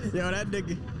party. Yo, that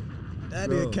nigga. That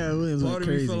bro, nigga Cat Williams part went of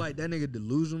me crazy. feel like that nigga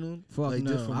delusional. Fuck like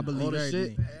no. just from I believe all the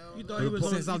everything. shit. You thought he was on,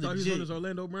 Since you I'm the thought he was on G. his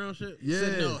Orlando Brown shit? Yeah,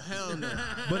 No, hell no.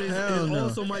 but Hell it no.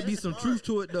 also might be some truth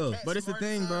to it though. But it's the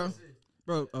thing, bro.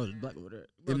 Bro, oh, it's black over there.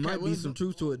 Bro, It might Cat be Williams- some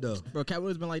truth to it though. Bro, Cat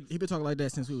Williams been like he been talking like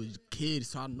that since we was kids,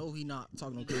 so I know he not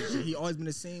talking no crazy shit. He always been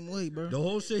the same way, bro. The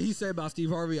whole shit he said about Steve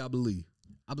Harvey, I believe.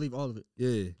 I believe all of it.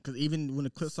 Yeah, Cause even when the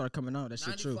clips started coming out, that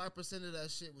shit true. 95% of that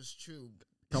shit was true.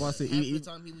 How I say, Half the even,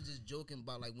 time he was just joking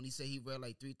about like when he said he read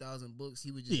like 3,000 books,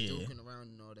 he was just Yeah. joking around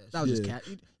and all that. that was Yeah. just Cat.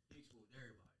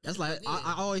 That's like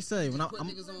I always say when He I'm put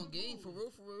niggas on game for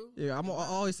real, for real. yeah I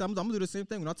always say I'm gonna do the same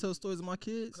thing when I tell stories of my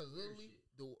kids. Cause literally,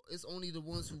 it's only the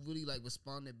ones who really like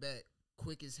responded back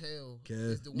quick as hell. Kev.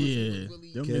 Is the ones Yeah, who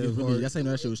really, them Kev niggas really. Hart. That's how you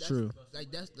know that shit was true.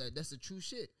 Like that's the true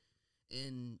shit.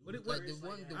 And What it- like what-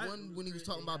 the one when he was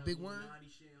talking about Big Worm.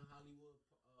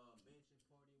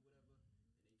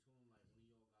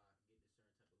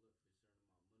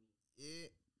 Yeah.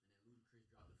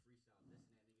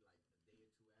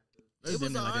 That's It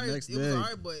was them like the alright. next It was day.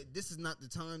 alright, but this is not the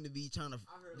time to be trying to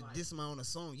diss my on a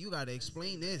song. You gotta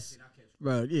explain this.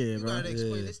 Bro, yeah, You bro. gotta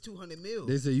explain Yeah. this 200 mil.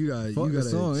 they say you Fuck gotta the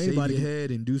song, shave anybody your can-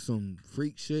 head and do some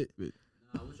freak shit. Nah,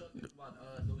 what y'all think about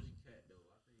Doja Cat though?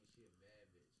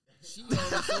 I think she a bad bitch. She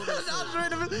already sold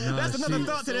herself. That's another she-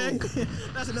 thought today.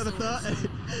 That's another thought.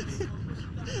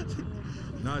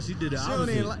 Nah, she did the She don't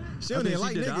opposite. even like- she I don't think even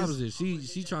like did the niggas. opposite.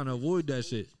 She trying to avoid that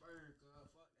shit.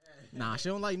 Nah, she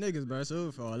don't like niggas, bro.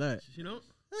 So for all that, You know?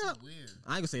 Weird.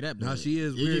 I ain't gonna say that. But Nah, she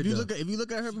is if weird, you though. look at just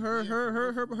look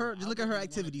at her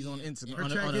activities on Instagram. Her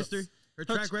track history, her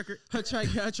track record. Her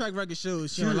track record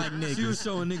shows she don't like niggas. She was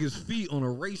showing niggas feet on a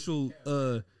racial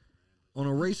Bro,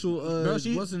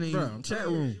 she- what's the name? bro, I'm Chat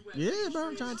room. Yeah, bro,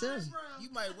 I'm trying to tell you. You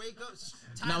might wake up.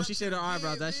 Nah, when she shaved her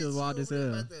eyebrows, that shit was wild as hell.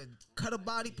 About to cut a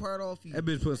body part off you. That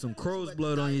bitch put some crow's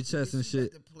blood on your chest and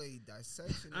shit. To play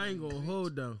dissection. I ain't gonna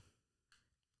hold though.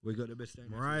 Wake up, that bitch.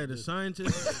 standing there. Mariah the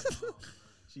Scientist.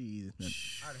 Jeez.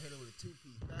 I'd hit her with a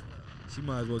 2-piece. Back up. She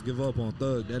might as well give up on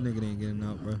Thug. That nigga ain't getting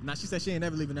out, bro. Nah, she said she ain't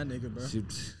never leaving that nigga, bro.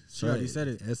 She already said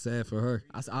it. That's sad for her.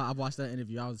 I watched that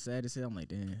interview. I was sad as hell. I'm like,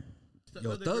 damn.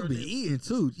 Yo, Thug be eating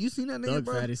too. You seen that nigga, Thug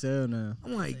bro? fat as hell now.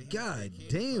 I'm like, god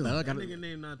damn. Thug That got nigga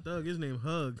name not Thug. His name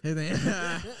Hug. his name.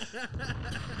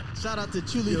 Shout out to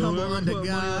Truly Yo, Humble whoever Under put money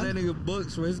on God. that nigga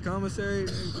books for his commissary,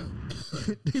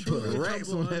 they put Truly racks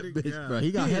on Humble that Under bitch. God. Bro,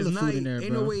 he got He is hella food not- in there,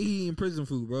 Ain't bro. no way he eating prison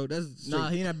food, bro. That's straight. Nah,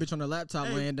 he in that bitch on the laptop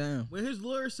Hey. laying down. When his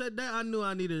lawyer said that, I knew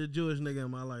I needed a Jewish nigga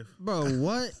in my life. Bro,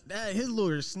 what? That his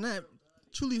lawyer snapped.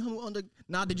 Truly Humble Under.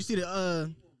 Nah, did you see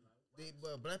the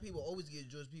But black people always get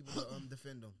Jewish people to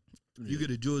defend them. You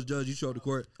get a Jewish judge, you show up to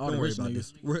court. All Don't the worry rich about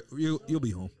niggas. this. You'll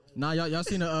be home. Nah, y'all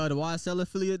seen the YSL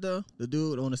affiliate though? The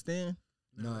dude on the stand.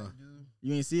 Nah.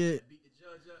 You ain't see it?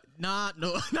 Nah,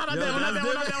 no, not that one. Not that one. Not that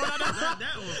one. Not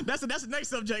that one. That's the next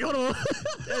subject. Hold on.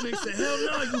 That nigga said, hell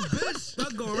no, you bitch.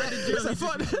 I'm going right to He jail. said, He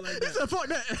fuck just that. like He that. said, fuck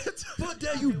that. Fuck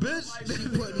that, you bitch. She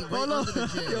put me right Hold on. under the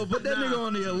jail. Yo, put that nigga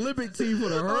on the Olympic team for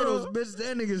the hurdles, bitch.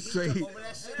 That nigga straight. Over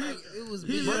that shit, like, it was He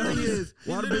big. My literally- thing is,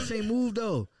 why the bitch ain't moved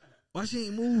though? Why she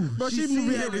ain't moved? Bro, she seen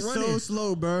moving that head so running.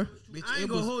 slow, bro. Bitch, I ain't it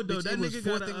gonna was, hold though. bitch, That it was nigga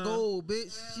fourth got and a, goal,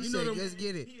 bitch. She you said, know them- let's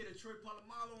get it. He had a Troy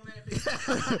Polamalu on that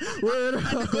bitch. Word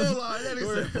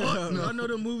up. I know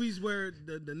the movies where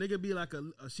the nigga be like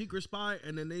a secret spy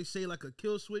and then they say like a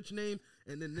kill switch name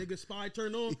and then nigga spy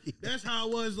turn on. That's how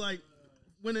it was like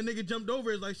when the nigga jumped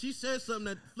over. It's like she said something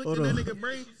that flicked in Hold that on. nigga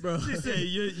brain. Bro. She said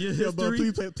your Yo, bro,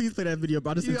 history. please play that video,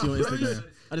 bro. I just sent you on Yeah, Instagram.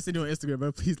 I just sent you on Instagram,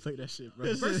 bro. Please play that shit,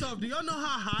 bro. First off, do y'all know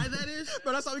how high that is?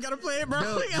 Bro, that's how we gotta play it, bro.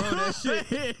 Bro, We gotta that shit.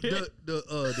 play it.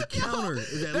 The counter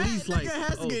is at That least like. nigga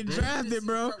has to oh, get damn. drafted,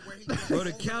 bro. Bro,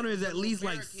 the counter is at least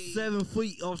like 7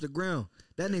 feet off the ground.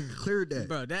 That nigga cleared that.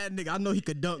 Bro, that nigga, I know he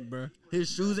could dunk, bro. His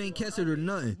shoes ain't catch it or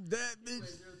nothing. That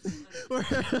bitch.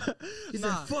 He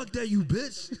Nah, said, "Fuck that, you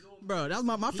bitch." bro, that was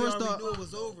my He first already thought. knew it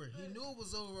was over. He knew it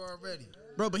was over already.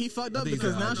 Bro, but he fucked up think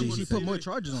because it's now IG. she put more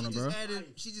charges on She him, just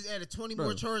bro. added 20 Bro,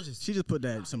 more charges. She just put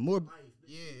that some more.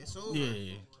 Yeah, it's over.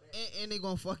 Yeah. And they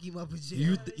gonna fuck him up in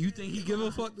jail. You think he give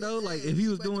a fuck though? Like if he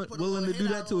was doing willing to do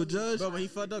that to a judge? Bro, but he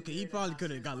fucked up because he probably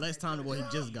could have got less time than what he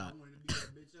just got.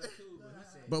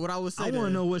 But what I would say, I want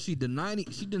to know what she denied.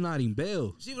 She denied him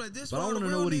bail, She was like, this but I want want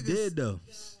to know what he did though.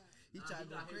 He tried to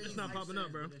go crazy. It's not popping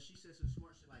up, bro. She said some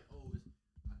smart shit like, "Oh,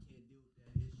 I can't deal with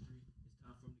that history. It's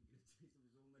time for him to get a taste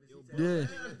of his own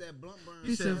medicine." Yeah. Let that blunt burn.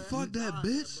 He said, "Fuck that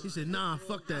bitch." He said, nah,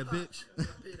 fuck that bitch.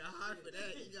 Pay the high for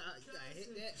that. You gotta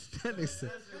hit that. That nigga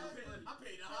said,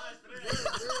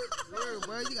 Word,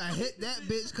 bro. You gotta hit that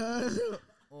bitch, cuz.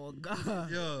 Oh,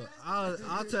 God. "Yo, I'll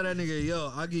tell that nigga,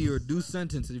 yo, I'll give you a due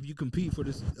sentence if you compete for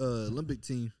this Olympic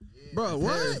team. bro,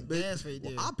 what? That's right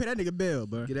there. I'll pay that nigga bail,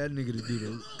 bro. Get that nigga to do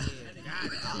that."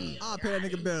 I'll pay that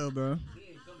nigga bail, bro.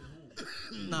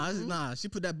 Nah, she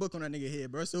put that book on that nigga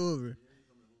head, bro. It's over.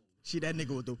 She that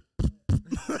nigga with the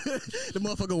the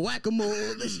motherfucker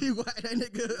whack-a-mole. She whack that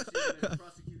nigga.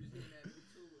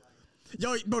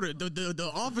 Yo, bro,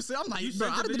 the officer, I'm like, You bro,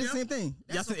 sent I'd the have did the video? same thing.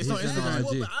 Yeah, That's it's on He sent it Instagram. on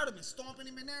Well, IG. but I'd have been stomping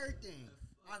him and everything.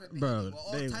 I'd have been Bro, hitting him with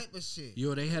all they- type of shit.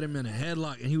 Yo, they had him in a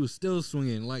headlock and he was still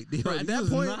swinging like. Bro, like, at he that was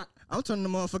point, not- I'm turning the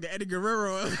motherfucker Eddie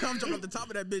Guerrero. I'm jumping off the top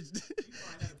of that bitch.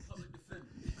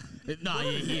 Nah,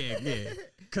 yeah.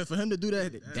 Cause for him to do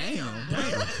that, damn.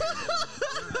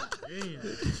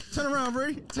 Turn around,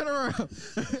 Bree. Turn around.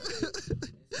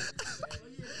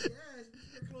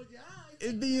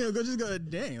 It's DM. Just go to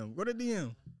damn. Go to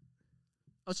DM.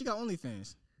 Oh, she got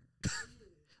OnlyFans.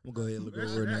 I'm gonna go ahead and look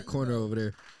over in that corner over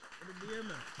there.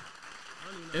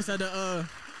 It's at the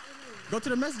Go to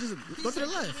the messages. Go to the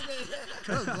left.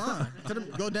 That was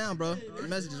blind. Go down, bro. The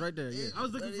messages right there. Yeah. I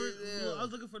was looking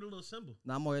for the little symbol.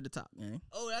 Nah, I'm more at the top, gang.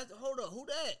 Oh, that's hold up. Who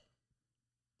that?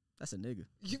 That's a nigga.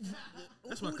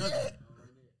 That's my Who cousin.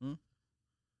 that?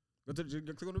 Go to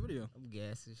click on the video. I'm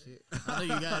gassing shit. I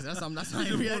know you guys. That's something. That's how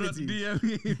you react to.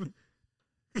 DM.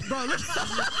 Bro, look.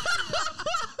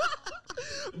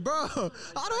 Bro,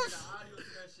 I don't.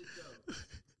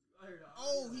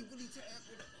 Oh, he really tapped.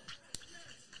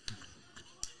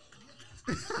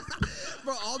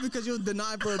 Bro, all because you was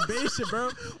denied probation, bro.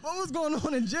 What was going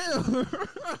on in jail?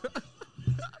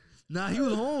 Nah, he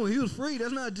was home. He was free.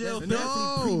 That's not jail. That's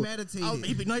definitely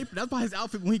premeditated. That's by his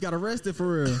outfit when he got arrested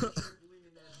for real.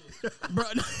 Bro,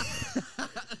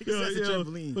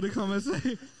 trampoline. What the comments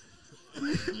say?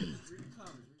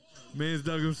 Man's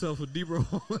dug himself a deeper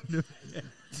hole.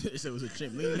 It said it was a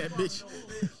trampoline, that bitch.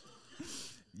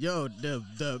 Yo,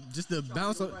 just the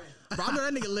bounce up. Bro, I know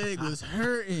that nigga leg was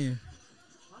hurting.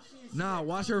 Nah,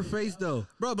 watch her face though.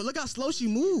 Bro, but look how slow she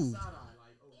moved.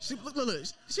 She look.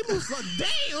 She moved slow.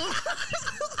 Damn.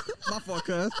 My fault,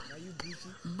 cuz.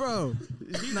 Bro,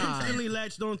 He nah. instantly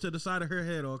latched on to the side of her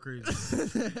head all crazy.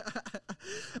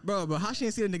 Bro, but how she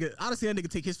didn't see that nigga? I done see that nigga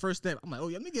take his first step. I'm like, oh,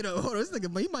 yeah, let me get up. Hold on, this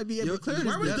nigga, man, he might be able to clear this.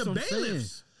 Where was bitch. That's the what I'm saying.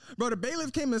 bailiffs? Bro, the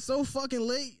bailiff came in so fucking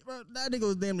late. Bro, that nigga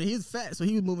was damn near. He was fat, so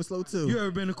he was moving slow too. You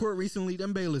ever been to court recently?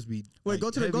 Them bailiffs be Wait, like, go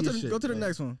to the heavy as shit.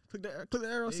 next one. Click the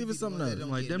arrow, see if it's something else.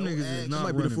 Like them niggas is It not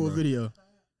might be the running, full bro. video.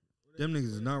 Them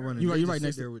niggas is not running. You right- They you just right sit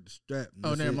next to- there with the strap. Oh,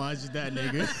 That's never it. mind, it's just that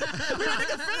nigga.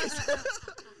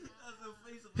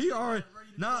 He already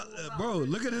bro.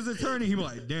 Look at his attorney. He be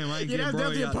like, damn, I ain't Yeah, getting that's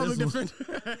bro definitely a out public this one.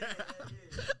 defender.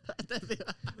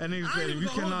 That nigga I said, ain't if you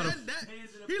gonna hold cannot. that,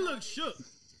 he looked shook.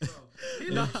 He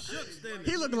looked shook standing.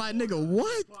 He looked like nigga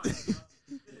what?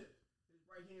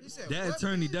 He said, That what,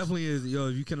 attorney bitch? definitely is. Yo,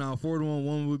 if you cannot afford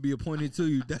one would be appointed to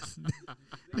you. That's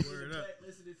Word up.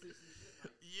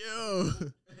 Yo.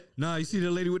 nah. You see the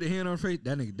lady with the hand on her face?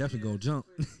 That nigga definitely gonna jump.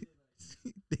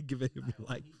 They giving him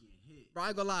like. Bro, I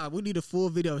ain't gonna lie. We need a full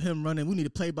video of him running. We need a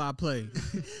play-by-play.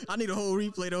 I need a whole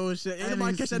replay, the whole shit. Ain't That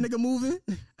nobody nigga catch that said- nigga moving?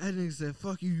 That nigga said,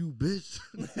 "Fuck you, you bitch."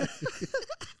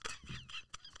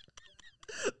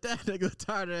 That nigga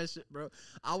tired of that shit, bro.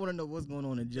 I want to know what's going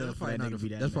on in jail That's for probably, that not nigga the,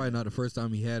 be that that's probably mad. not the first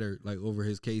time he had her like over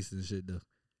his case and shit though.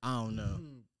 I don't know.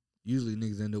 Usually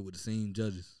niggas end up with the same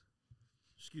judges.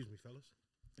 Excuse me, fellas.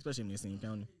 Especially in the same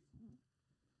county.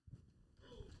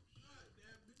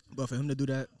 But for him to do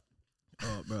that,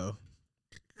 oh, bro.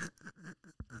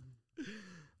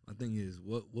 My thing is,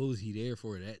 what was he there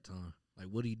for at that time? Like,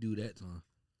 what did he do that time?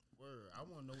 Word, I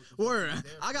want to know what the Word. fuck he was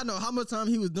there I gotta know how much time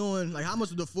he was doing, like how much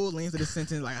was the full length of the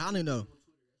sentence. Like, I don't know.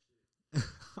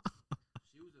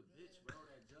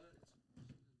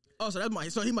 Oh, so that's my.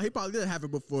 So he probably did have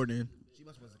it before then. She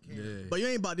must was a kid. Yeah. But you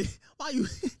ain't about to. Why you,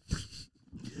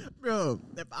 bro?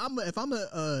 If I'm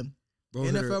a Bro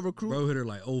hit NFL her, recruit? Bro hit her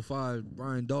like 05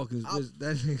 Brian Dawkins. Bitch,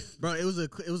 that nigga. bro, it was a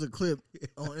clip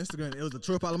on Instagram. It was a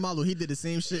Troy Polamalu. He did the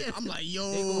same shit. I'm like, yo,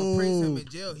 They gonna praise him in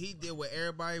jail. He did what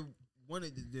everybody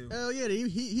wanted to do. hell yeah,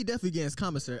 he definitely getting his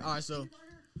commissary. All right, so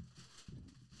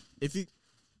if he,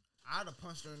 I'd have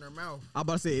punched her in her mouth. I'm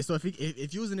about to say, so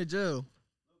if you was in the jail,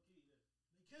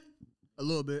 a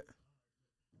little bit,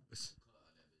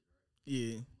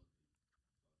 yeah.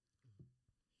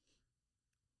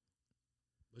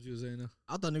 What you was saying now?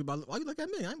 I thought nigga about why you look at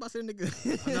me? I ain't about to say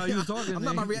nigga. I know you was talking, I'm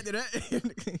not about to nigga. react to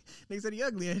that. Nigga said he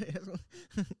ugly.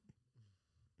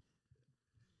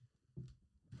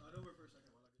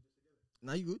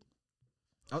 Now you good?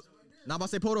 Now I'm about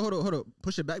to say, hold up.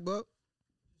 Push it back, bub.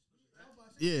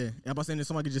 Yeah, I'm about to say that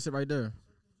somebody could just sit right there.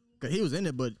 Cause he was in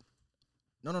it, but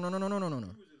no.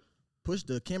 Push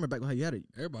the camera back how you had it.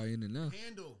 Everybody in it now.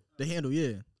 Handle. The handle,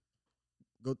 yeah.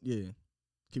 Go, yeah.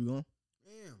 Keep going.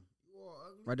 Damn. You all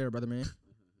ugly. Right there, brother man.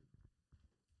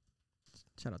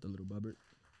 Shout out to little Bubbert.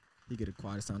 He get a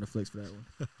quiet sound effects for that one.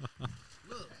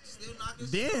 Look, still knocking.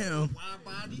 Damn. Wide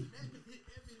body.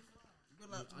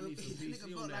 I need some Nigga PC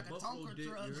built on like that a buffalo Tonka dick.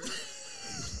 truck. You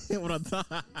heard? What I'm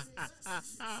talking.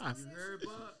 You heard,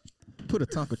 bud? Put a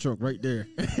Tonka truck right there.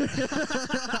 That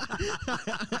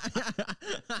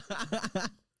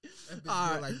bitch All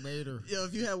built right. like Mater. Yo,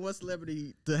 if you had one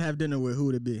celebrity to have dinner with, who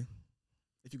would it be?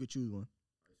 If you could choose one.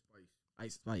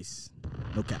 Ice Spice.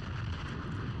 No cap.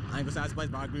 I ain't gonna say Ice Spice,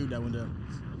 but I agree with that one though.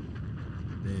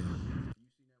 Damn.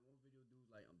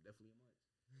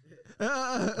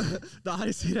 No, I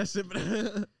didn't see that shit, but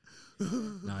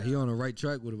Nah, he on the right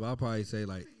track with it. But I'll probably say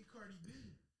like,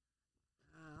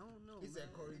 I don't know. He said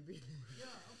Cardi B.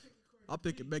 I'll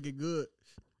pick it, make it good.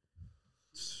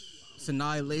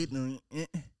 Sanaa Lathan.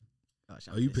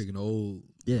 oh, you picking old?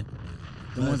 Yeah.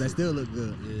 The ones that Classic. still look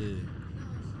good.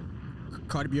 Yeah.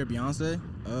 Cardi B or Beyonce?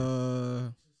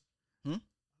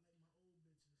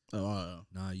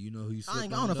 Nah, you know who you. I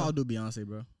don't know if I'll do Beyonce,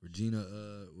 bro. Regina.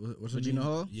 What's her Regina name?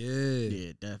 Hall? Yeah.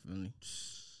 Yeah, definitely.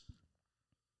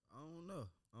 I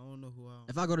don't know who I.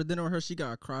 If I go to dinner with her, she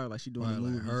gotta cry like she doing the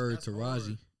Probably like movie. her, That's Taraji.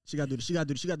 hard. She gotta do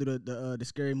the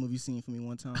scary movie scene for me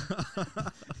one time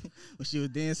when she was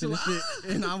dancing and shit.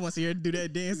 And I want to see her do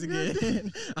that dance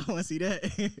again. I want to see that.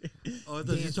 Oh, I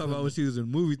thought you was talking about when she was in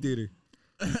the movie theater.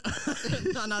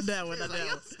 No, not that one. Not that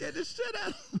one. Scared the shit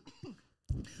out.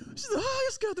 She's like, oh,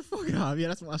 you scared the fuck out. Yeah,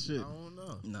 that's my I shit. don't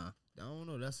know. Nah. I don't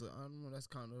know. That's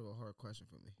kind of a hard question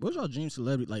for me. What's your dream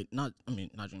celebrity? Like, not dream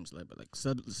celebrity, but like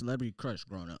celebrity crush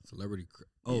growing up. Celebrity.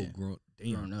 Oh, Yeah.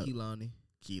 damn. Growing up. Kehlani.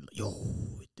 Yo,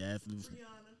 definitely.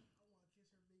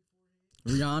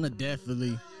 Rihanna,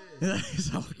 definitely. I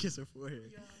would kiss her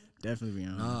forehead. Definitely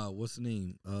Rihanna. Nah, what's the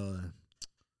name?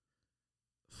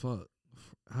 Fuck.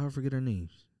 How I forget her name?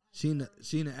 She in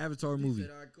the Avatar movie.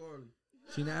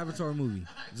 She in the Avatar movie.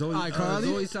 Zoe iCarly?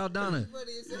 Zoe Saldana.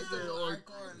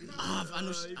 I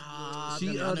know she.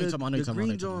 She the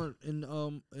green John in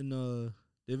the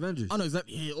Avengers. I know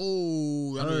exactly. Yeah,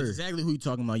 oh, I know Her. exactly who you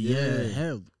talking about. Yeah. Yeah,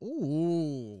 hell.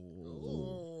 Ooh.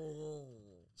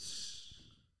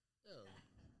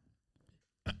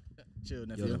 Chill,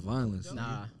 nephew. Yo, the violence.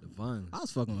 Nah. The violence. I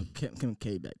was fucking with Kim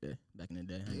K back in the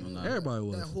day. I ain't gonna lie. Everybody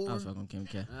was. That I was whore. fucking with Kim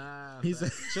K. He He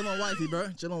said, chill on wifey, bro.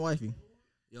 Chill on wifey.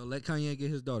 Yo, let Kanye get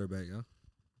his daughter back, yo.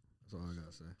 That's all I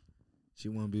gotta say. She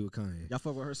wanna be with Kanye. Y'all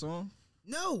fuck with her song?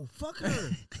 No, fuck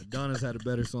her. Adonis had a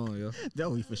better song, yo. That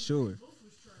would be for sure.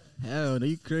 Hell no,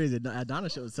 you crazy.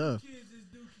 Adonis shit was tough. Kids is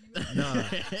Nah.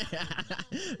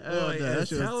 Oh, Boy, that as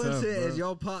shit was talented tough, bro. as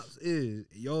y'all pops is,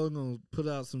 y'all gonna put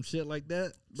out some shit like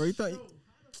that? Bro, you thought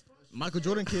Michael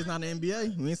Jordan kids not in the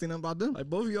NBA? We ain't seen nothing about them. Like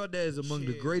both of y'all dads among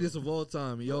the greatest of all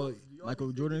time. and Y'all,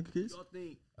 Michael Jordan kids? Y'all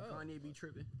think Kanye be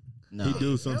tripping? No, he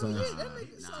do sometimes.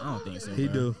 I don't think so. He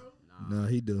bro. do. No,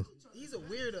 he do. He's a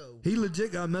weirdo. He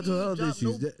legit got mental health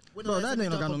issues. Bro, that nigga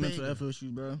don't got no mental health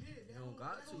issues, bro. They don't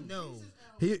got to. No.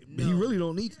 He No. really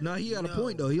don't need to. Nah, he got a No.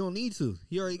 point though. He don't need to.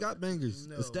 He already got bangers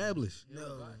No. established.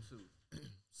 No.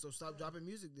 So stop dropping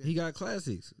music then. He got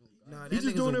classics. Nah, that He's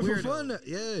just nigga's doing a it for weirdo. fun.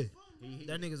 Yeah.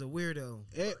 That nigga's a weirdo.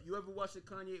 You ever watch the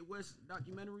Kanye West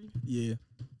documentary? Yeah.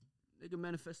 Nigga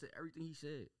manifested everything he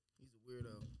said. He's a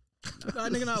weirdo.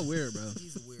 That nigga not weird, bro.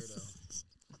 He's a weirdo.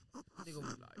 Nigga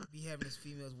would be having his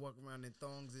females walk around in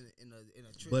thongs in a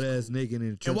trench But ass coat. naked in a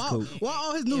And trench why, coat. why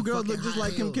all his new And girls fucking look just high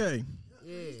like Kim heels. K?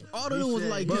 Yeah. All the new ones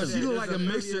like Bro, Kim. she look like a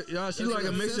mixture. Y'all, she look like a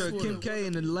nigga mixture of obsessed Kim with K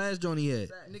and the last joint he had.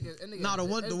 Nigga, Nah, the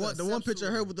one picture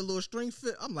of her with the little string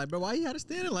fit. I'm like, bro, why you had to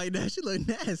stand it like that? She look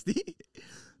nasty.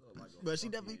 But she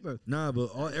definitely, bro. Nah,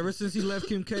 but ever since he left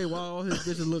Kim K, why all his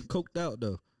bitches look coked out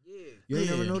though? Yeah. You ain't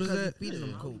Yeah. never noticed Because that? he feeding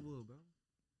them coke. Hollywood, bro.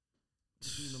 He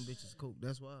feeding them bitches coke.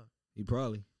 That's why. He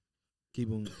probably keep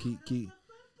him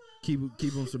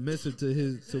submissive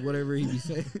to whatever he be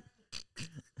saying.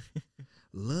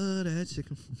 Love that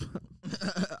chicken.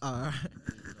 All right.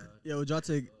 Yo, would y'all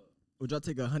take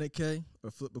 100K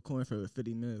or flip a coin for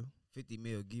 50 mil? 50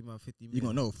 mil. Give my 50 mil. You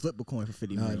gonna know flip a coin for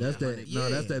 50 Nah, mil. that's that. Yeah. Nah,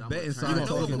 that's that I'm betting gonna side turn it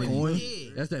talking to over. you. Coin? Yeah.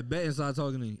 That's that betting side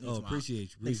talking to you. Oh, Thanks, appreciate you.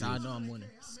 Thanks, I Appreciate you. know I'm winning.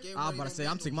 Scare I was money about to don't say, make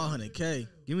I'm no taking my money. 100K.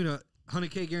 Give me the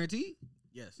 100K guaranteed.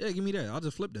 Yes. Yeah, give me that. I'll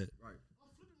just flip that.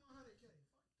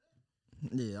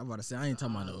 Yeah, I'm about to say, I ain't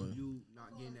talking about no You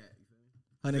not getting that. You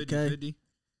feel me? 100K. 50.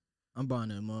 I'm buying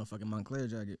that motherfucking Montclair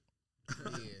jacket.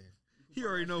 Yeah. He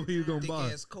already know who you gonna Thick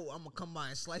buy. ass coat. I'm gonna come by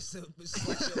and slice it,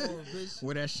 slice your old bitch.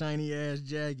 With that shiny ass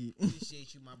jacket.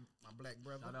 Appreciate you, my black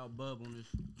brother. Shout out Bub on this.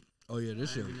 Oh yeah,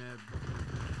 this shit. Having that-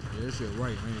 Yeah, this shit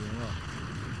right. I ain't gonna lie.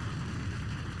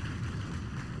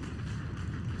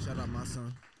 Shout out my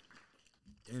son.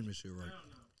 Damn, this shit right.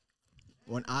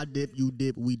 When I dip, you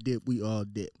dip, we all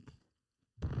dip.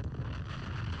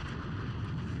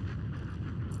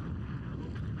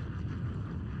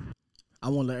 I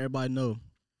want to let everybody know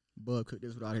Bub cooked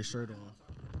this without his shirt on.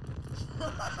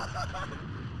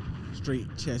 Straight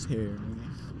chest hair, nigga.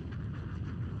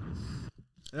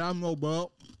 And I'm no Bub.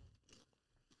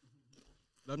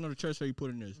 Let them know the chest hair you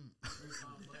put in this.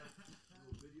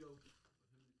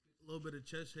 A little bit of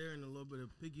chest hair and a little bit of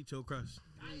piggy toe crust.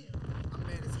 I'm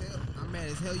mad as hell. I'm mad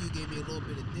as hell. You gave me a little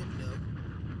bit of dip though.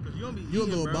 Cause you don't be You a eating,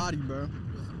 little bro. body, bro.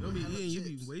 You don't be Hella eating. You be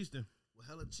chips. wasting. With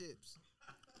hella chips.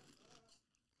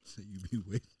 So you be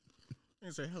waiting.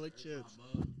 You say hella chips.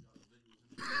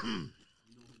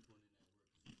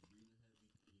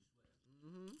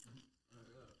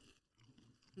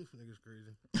 This nigga's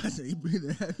crazy. I said he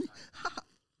breathing heavy.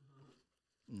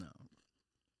 No.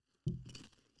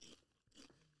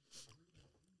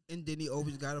 And then he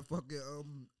always got a fucking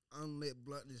unlit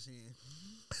blunt in his hand.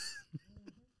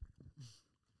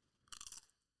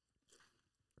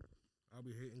 I'll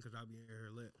be hating because I'll be in here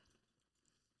lit.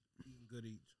 Eating good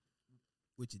eats.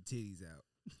 With your titties out.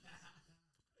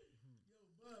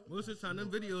 Most of the time, them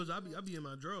videos, I be in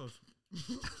my drawers.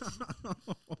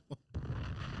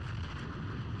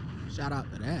 Shout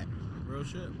out to that. Real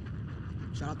shit.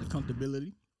 Shout out to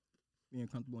comfortability. Being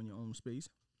comfortable in your own space.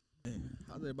 Man,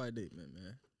 how's everybody day, man?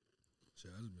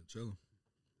 Shit, I just been chilling.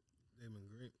 They been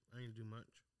great. I ain't do much.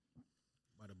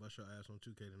 About to bust your ass on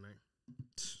 2K tonight.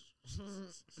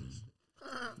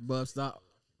 Bub, stop.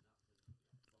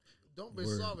 Don't be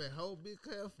Word. sorry, ho. Be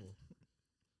careful.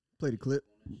 Play the clip.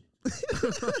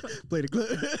 Play the clip.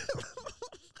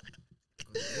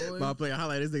 Boy, But I play a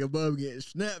highlight. This nigga Bub getting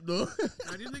snapped though.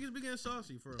 Nah, these niggas be getting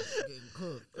saucy for real. getting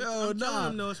cooked. Yo, I'm telling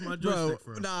them, no, it's my bro. joystick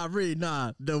for real. Nah, really,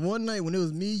 nah. The one night when it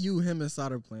was me, you, him, and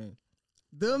Sada playing,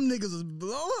 them niggas was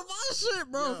blowing my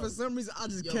shit, bro. Yo. For some reason, I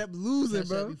just Yo, kept losing, Cash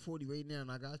bro. App me 40 right now,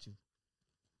 and I got you.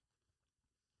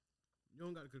 You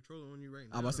don't got the controller on you right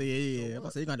now. I about to say, yeah. I about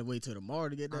to say, you got to wait till tomorrow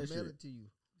to get I that mail shit. it to you.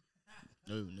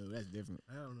 No, that's different.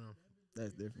 I don't know.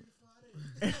 That's different.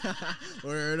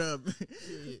 Word up.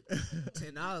 Shit.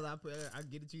 $10, I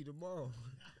get it to you tomorrow.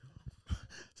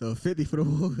 So 50 for the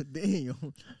whole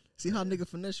damn. See how nigga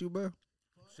finesse you, bro?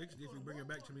 60 if you bring it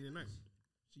back to me tonight.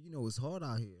 So you know it's hard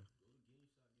out here.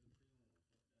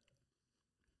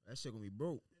 That shit gonna be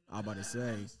broke. I about to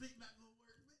say.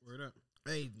 Word up.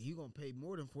 Hey, you gonna pay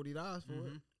more than $40 for it.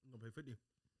 I'm gonna pay 50.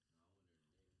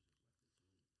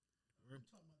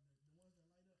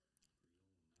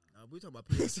 We talking about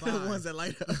the PS5. ones that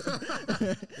light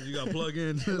up. You got to plug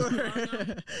in.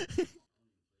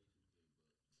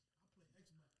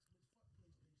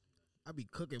 I be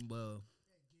cooking, bro.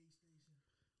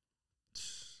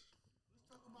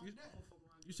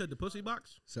 You said the pussy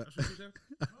box? So- That's what you said?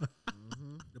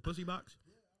 The pussy box?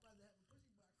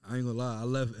 I ain't gonna lie. I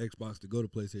left Xbox to go to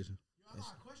PlayStation. I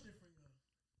got a question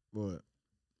for you. What?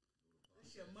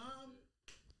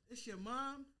 It's your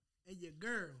mom and your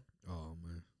girl. Oh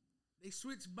man. They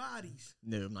switch bodies.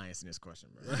 No, I'm not answering this question,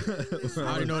 bro. I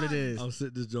already know what it is. I'll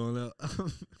sit this joint out.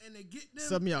 And to get them,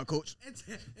 Sub me out, coach.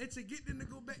 and to get them to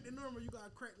go back to normal, you gotta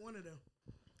crack one of them.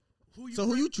 Who So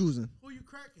who you choosing? Who you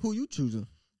cracking? Who you choosing?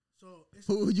 So it's,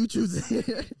 Who you choosing?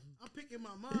 I'm picking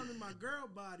my mom and my girl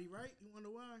body, right? You wonder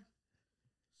why?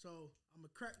 So I'm gonna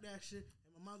crack that shit,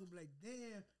 and my mom gonna be like,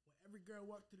 "Damn!" When every girl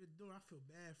walk through the door, I feel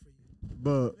bad for you.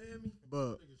 but, Feel me?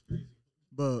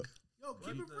 but, Yo,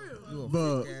 keep it real. You a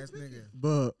But- freak ass nigga.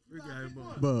 but, You gotta pick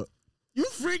one. but. You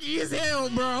freaky as hell,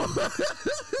 bro.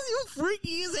 You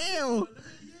freaky as hell.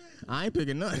 I ain't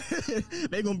picking none.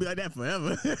 They gonna be like that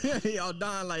forever. Y'all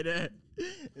dying like that.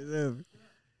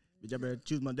 Bitch, I better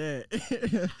choose my dad.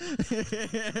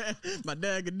 My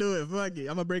dad can do it. Fuck it.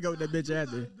 I'm gonna break up with that bitch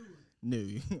after. No,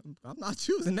 I'm not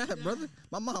choosing that, brother.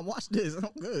 My mom watched this. I'm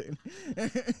good.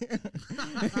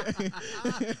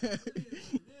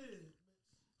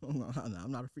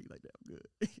 I'm not a freak like that. I'm good.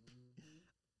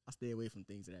 I stay away from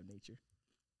things of that nature.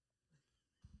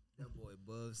 That boy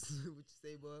Bubs. What you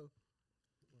say, Bub?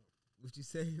 What you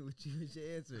say? What's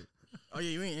your answer? Oh yeah,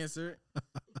 you ain't answered.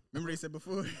 Remember they said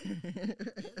before.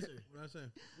 What I say?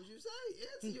 What you say?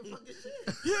 Answer your fucking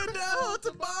shit. Hit that hoe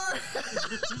to bar.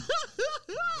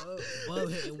 Bub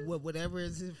hitting whatever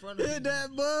is in front of Hit him.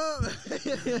 that bub.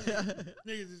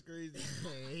 Niggas is crazy.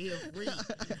 He a freak.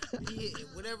 He hitting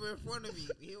whatever in front of me.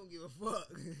 He don't give a fuck.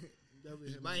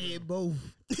 He might hit both.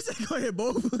 He said go ahead,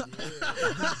 both. You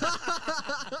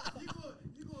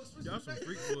gonna switch Y'all it some back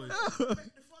freak to boys. back to fucked up.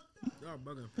 Y'all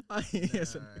bugging. I ain't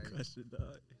answering the question,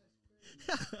 dog.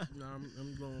 No,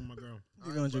 I'm going with my girl.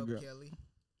 You going with your Bub girl? Kelly.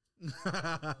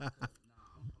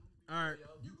 All right.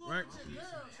 You going Right. with your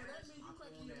girl, so that means you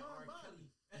cracking your mom's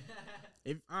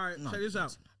body. All right. No, Check this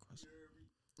out.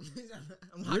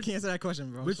 I can't answer that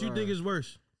question, bro. Which you think is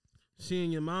worse?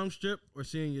 Seeing your mom strip or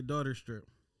seeing your daughter strip?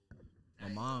 my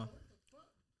mom?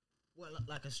 What,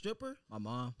 like a stripper? My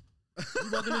mom.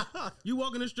 You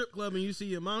walk in a strip club and you see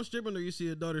your mom stripping or you see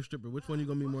your daughter stripping. Which one you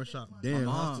gonna be more shocked? Damn,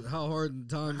 My mom. how hard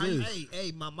the times is.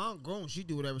 Hey, my mom grown. She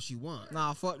do whatever she want.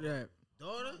 Nah, fuck that.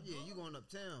 Daughter? Yeah, you going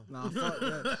uptown. Nah, fuck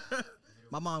that.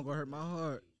 My mom gonna hurt my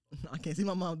heart. I can't see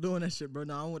my mom doing that shit, bro.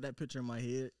 Nah, I don't want that picture in my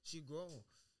head. She grown.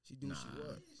 She do what she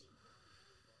want.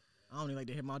 I don't even like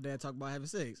to hear my dad talk about having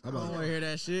sex. I How don't about- want to hear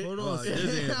that shit. Hold How on. about this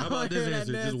answer? How about this That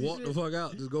answer? Just nasty walk the shit. fuck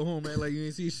out. Just go home, act like you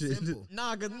ain't see shit. Simple.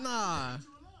 Nah, cause nah.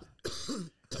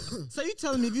 So you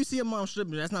telling me if you see a mom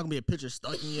stripping, that's not gonna be a picture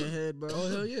stuck in your head, bro? Oh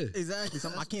hell yeah. Exactly.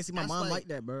 So I can't see my That's mom like- like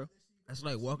that, bro. That's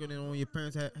like walking in on your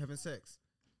parents having sex.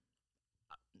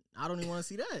 I don't even want to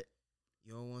see that.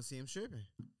 You don't want to see him stripping.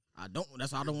 I don't.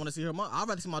 That's why I don't want to see her mom. I'd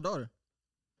rather see my daughter.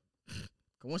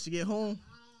 Cause once she get home,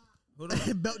 Hold on.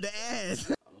 belt the ass.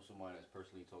 I know somebody that's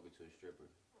personally talking to a stripper,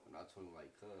 and I told him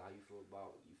like, "Cuz, how you feel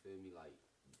about you feel me like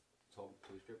talking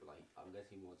to a stripper? Like, I guess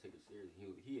he want to take it serious.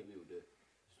 He hit me with the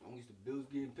as long as the bills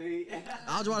getting paid."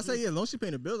 I was about to say, yeah, as long as she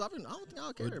paying the bills, I don't think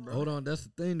I'll care, bro. Hold on, that's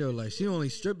the thing though. Like she only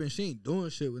stripping, she ain't doing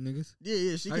shit with niggas.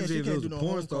 Yeah, she I can't. can see She if it can't was do a no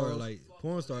porn home star, calls. like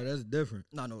porn star, that's different.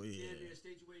 No, yeah.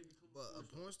 But a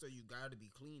porn star, you gotta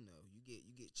be clean though. You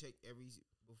get checked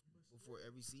before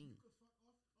every scene.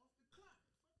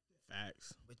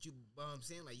 Facts. But I'm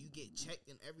saying like you get checked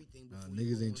and everything. Nah, Before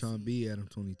you niggas go ain't on trying to scene. be Adam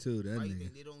 22. That Why you nigga.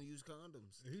 think they don't use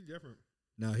condoms? He's different.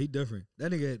 Nah, he different.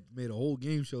 That nigga had made a whole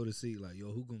game show to see like,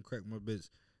 yo, who gonna crack my bitch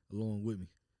along with me?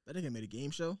 That nigga made a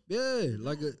game show. Yeah,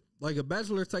 like a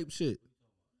bachelor type shit.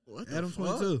 What the Adam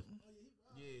fuck? 22.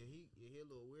 Yeah, he a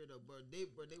little weirdo.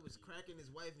 But they was cracking his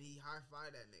wife and he high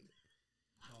fived that nigga.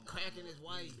 Cracking his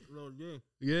wife. Little yeah.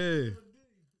 Yeah.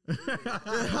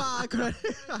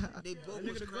 They both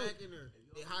was cracking her.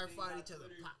 They high fived each other.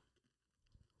 Pop.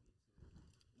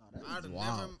 I'd have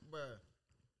Wow. never, bruh.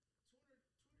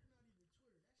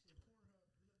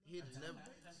 He'd never.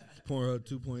 Pornhub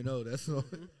 2.0. That's all.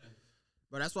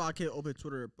 Bro, that's why I can't open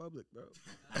Twitter in public, bro.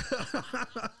 That's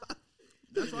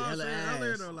what I was Hella saying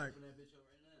earlier ass. though. Like,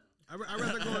 I'd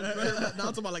rather go on Twitter. Now I'm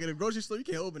talking about like in the grocery store, you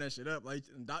can't open that shit up. Like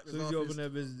in As doctor's soon as you office.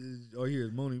 open that bitch, all you hear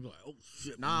is moaning. You be like, oh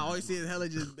shit. Nah, all you see is hella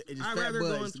just I'd fat rather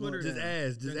go butts on Twitter going Just down.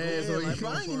 ass. Just Then go ass. Yeah, all like, you bro,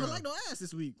 I hear. ain't even like no ass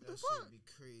this week. What That the fuck? shit be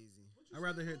crazy. I'd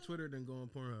rather hit Twitter than go on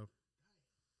Pornhub.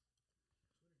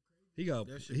 He got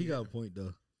That shit he be got a happening. point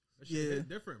though. That shit hit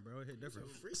different, bro. It hit different.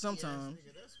 Sometimes.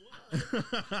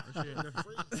 That shit hit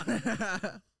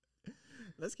different.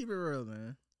 Let's keep it real,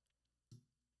 man.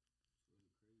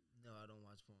 No, I don't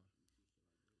watch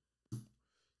porn.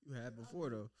 You had before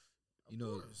though. You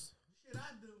know, Shit, I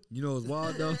do. you know what's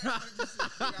wild though.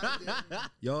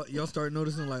 Y'all start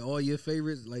noticing like all your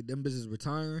favorites, like them bitches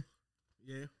retiring.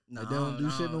 Yeah. Nah, Like, they don't do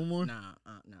shit no more? Nah.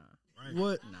 Right.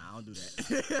 What? Nah, I don't do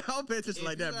that. I don't pay attention If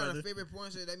like you that, got brother. a favorite porn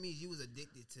star, that means you was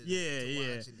addicted to Yeah, to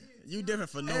yeah. watching it. You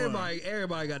different for knowing.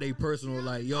 Everybody got their personal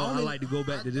like. Yo, I like to go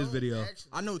back to this don't video.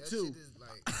 actually. I know That two. shit is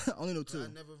like, I only know but two. I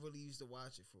never really used to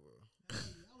watch it for real.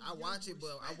 I watch it, but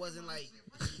I wasn't like.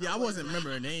 Yeah, I wasn't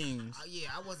remembering names. Yeah,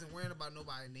 I wasn't worrying about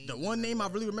nobody's name. The one name I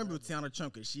really remember was Tiana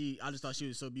Trump, cause I just thought she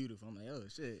was so beautiful. I'm like, oh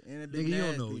shit. And it Nigga,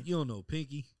 you don't know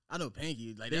Pinky. I know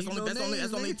Pinky. Like Then that's you only know that's only names,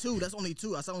 that's only nigga. two. That's only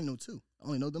two. I only know two. I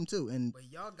only know them two. And But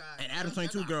y'all got And Adam y'all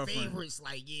 22 got girlfriend. favorites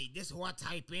like yeah, this who I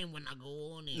type in when I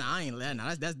go on it. nah, I ain't that.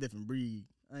 Nah, that's different breed.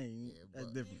 I ain't. That's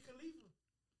but- different.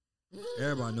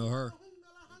 Everybody know her.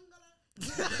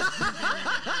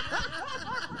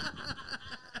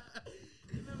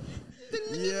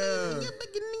 Yeah.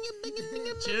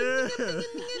 Chill.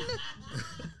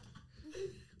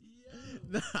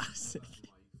 Nah, shit.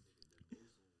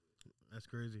 That's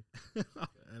crazy.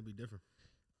 That'd be different.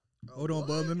 Hold on,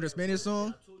 bub. Remember the Spanish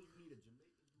song?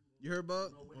 You heard,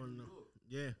 bub? Or no.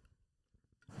 Yeah.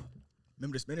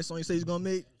 Remember the Spanish song you say he's gonna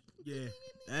make? Yeah.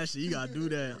 Actually, you gotta do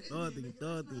that. Third thing.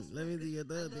 Let me see your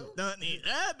third thing.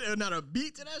 There's not a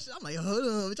beat to that shit. I'm like, hold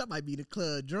on, bitch. I might be in the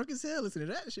club drunk as hell listening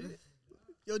to that shit.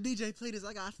 Yo, DJ, play this.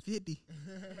 I got 50. You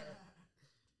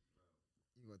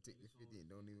gonna take the 50 and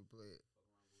don't even play it.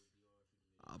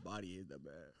 Our body is that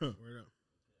bad. Word up.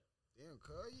 Damn,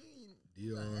 cuz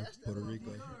you ain't Dior, Puerto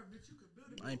Rico.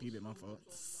 I ain't peeped it, my fault.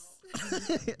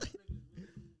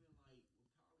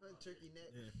 turkey neck.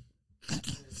 Yeah.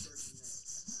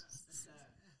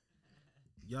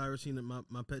 Y'all ever seen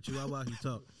my pet chihuahua? He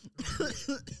talk.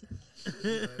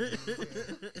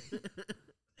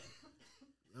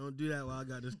 Don't do that while I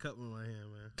got this cup in my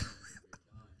hand, man.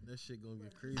 That shit gonna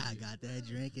get crazy. I got that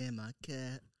drink in my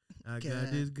cat. I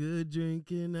got this good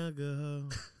drinking alcohol.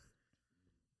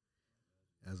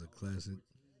 That's a classic.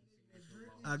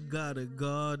 I got a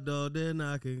guard dog that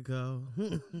I can call.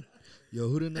 Yo,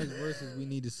 who the next verses we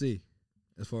need to see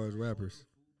as far as rappers?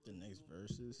 The next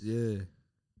verses. Yeah.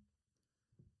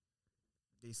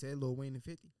 They said Lil Wayne and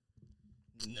 50.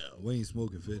 No. We ain't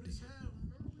smoking 50.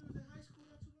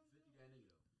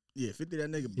 Yeah, 50 that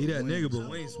nigga. He that Wayne- nigga, but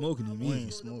we ain't smoking him We either.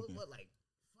 ain't smoking. What, like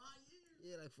 5 years?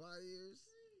 Yeah, like 5 years.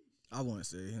 I wouldn't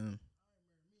say him.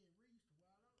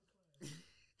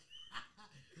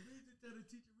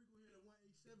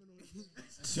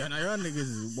 Yeah, now y'all niggas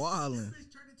is wildin'.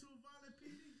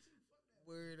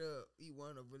 Word up. He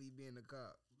wanted to really be in the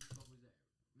cop.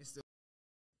 Mr.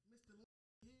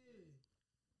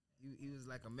 He was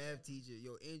like a math teacher.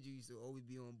 Yo, Andrew used to always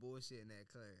be on bullshit in that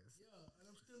class.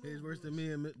 He's worse than me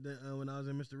when I was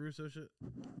in Mr. Russo shit.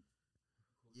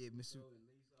 Yeah, Mr.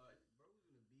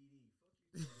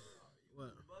 What?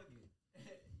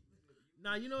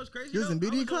 Nah, you know what's crazy? You was though? in I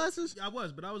BD on- classes? I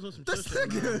was, but I was on some This chill shit.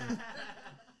 nigga.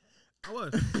 I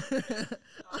was.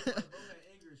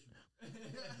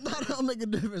 That don't make a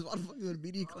difference. Why the fuck you in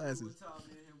BD classes?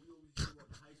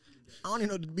 I don't even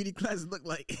know what the BD classes look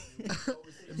like.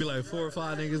 It'd be like 4 or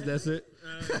 5 niggas, that's it.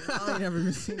 I ain't never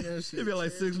even seen that shit. It'd be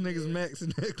like 6 niggas max in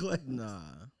that class. Nah.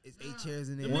 It's 8 chairs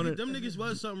in there. Them niggas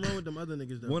was something wrong with them other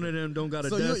niggas though. One of them don't got a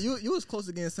So desk. you was close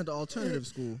to getting sent to alternative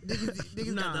school.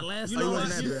 Niggas Nah, got the last you Oh, know you what?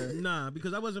 wasn't that bad. Nah,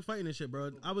 because I wasn't fighting this shit,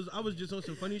 bro. I was just on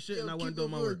some funny shit and I wasn't keep it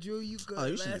doing my real, work. Drew. You could Oh,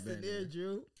 you shouldn't last have in been there, there.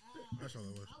 Drew. That's all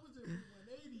it was.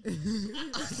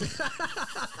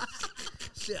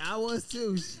 Shit, I was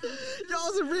too. Y'all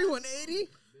was a re 180?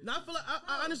 Nah,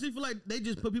 I honestly feel like they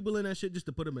just put people in that shit just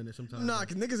to put them in it sometimes. Nah,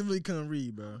 cause niggas really couldn't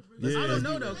read, bro. I don't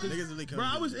know though. 'Cause, Niggas really couldn't bro,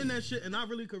 I read. was in that shit and I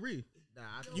really could read. Nah,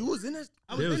 You was in that?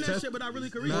 I They was was in that test- shit, but I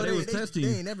really could read. Nah, they was they testing They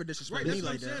you. ain't never disrespect Right, me that's what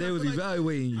like I'm saying. that. They was I feel like-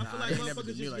 evaluating you. I feel like they never motherfuckers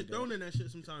did me just like get that. thrown in that shit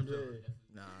sometimes. Though.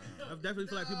 Nah. I definitely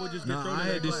feel like people just get Nah, thrown I in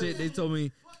had that this class. shit. They told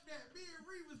me, Fuck that. Me and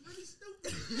Reed was really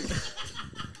stupid.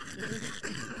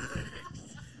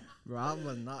 Bro, I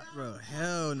was not, bro.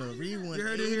 Hell no. Read 180. You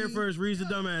heard it here first. Reed's a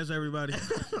dumbass, everybody.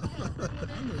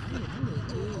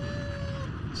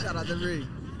 Shout out to Reed.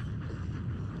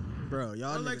 Bro, y'all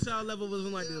I like niggas. how level was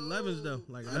in like the 11s though.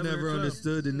 Like I 11 or never 12.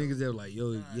 understood the niggas that were like,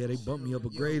 yo, yeah, they bumped me up a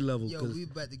grade level Yo, because we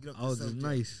about to get up I was the just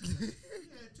subject. nice. We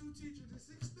had 2 teachers and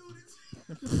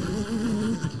 6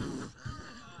 students.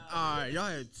 Alright, y'all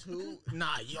had 2.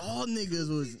 Nah, y'all niggas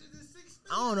was.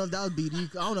 I don't know if that was BD.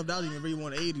 I don't know if that was even Reed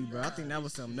 180, bro. I think that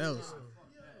was something else.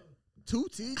 2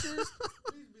 teachers?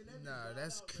 Nah,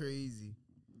 that's crazy.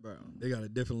 bro. They got a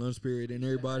different lunch period than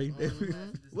everybody.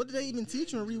 What did they even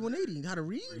teach you in Read 180? How to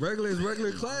read? Regular is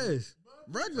regular class.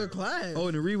 Regular class. Oh,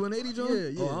 in the Read 180, John? Yeah,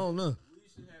 yeah. Oh, I don't know.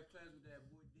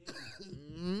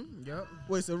 Yep.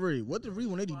 Wait, so Read, what did Read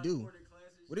 180 do?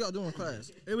 What do y'all do in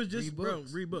class? It was just, Read bro,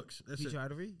 books. read books. That's Teach it. you how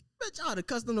to read. Bitch, I'd have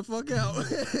cussed them the fuck out. Get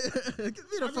me the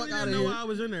I fuck really out didn't of know here. why I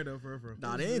was in there, though, for real.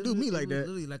 Nah, they ain't do me like It was that.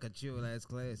 literally like a chill ass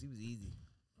class. It was easy,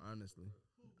 honestly.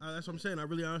 That's what I'm saying. I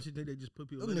really honestly think they just put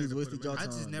people Them in there. niggas to wasted put them y'all in.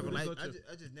 I just time, never bro. liked. Let's go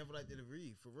I just never liked it to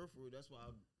read. For real. That's why.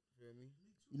 Feel me?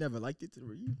 You never liked it to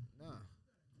read? Nah.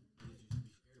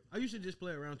 I used to just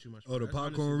play around too much. Oh, the That's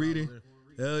honestly popcorn why I was reading?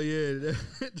 there. Hell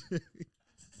yeah.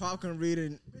 Popcorn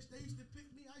reading. Bitch, they used to pick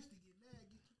me. I used to get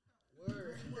mad.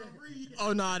 Get kicked out. Read.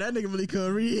 Oh, nah, that nigga really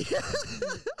couldn't read.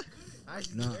 I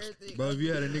used to Nah, do everything. bro, if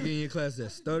you had a nigga in your class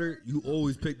that stuttered, you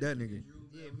always pick that nigga.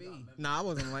 Yeah, me. Nah, I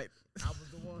wasn't like. I was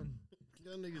the one.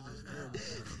 Y'all niggas is terrible.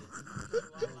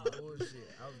 That was bullshit.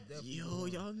 I was definitely. Yo, the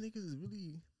one. y'all niggas is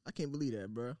really. I can't believe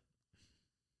that, bro.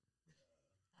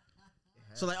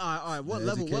 So like, all right. What The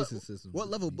level? education system. What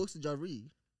level books did y'all read?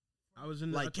 I was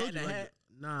in Like I told Cat in you, the like, Hat?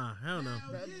 Nah, hell no.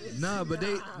 Nah, but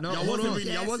they no. Y'all hold wasn't on.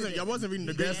 reading. Y'all wasn't reading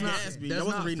the Great That's not. Gatsby. That's Y'all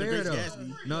wasn't not reading the fair Great though.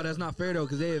 Gatsby. No, that's not fair though,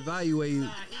 because they evaluate you.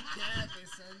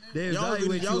 They Y'all was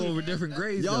evaluate reading- you y'all- over different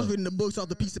grades. Y'all was though. reading the books off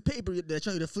the piece of paper that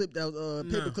y'all to flip that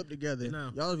paper No. clip together.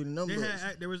 No. Y'all was reading them They books.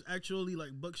 had there was actually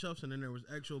like bookshelves, and then there was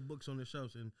actual books on the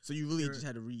shelves, and So you really They're- just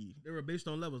had to read. they were based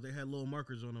on levels. They had little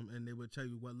markers on them, and they would tell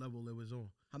you what level it was on.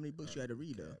 How many books you had to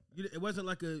read though? It wasn't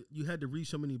like you had to read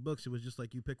so many books. It was just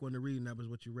like you pick one to read, and that was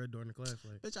what you read during the class.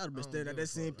 Like, Bitch, I'd have been I don't staring at give a that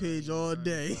same fuck. page all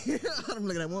day. I'm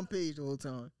looking at one page the whole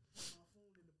time.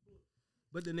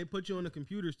 but then they put you on the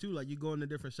computers too. Like you go into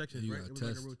different sections, you right? got It was a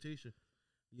like test. a rotation.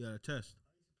 You got a test.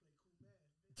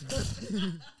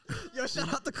 Yo,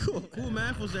 shout out to Cool. Cool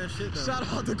math was that shit though. Shout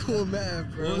out to Cool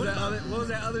Math, bro. What was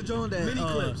that other joint that Mini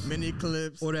clips. Mini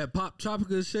clips. or that Pop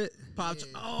Tropica shit? Pop.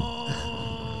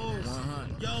 Oh,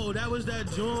 yo, that was that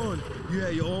John. You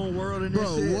had your own world and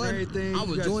Bro, shit what? and everything. I You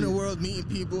was got joining the your- world, meeting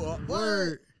people. Word.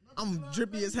 Word. I'm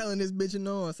drippy as hell in this bitch and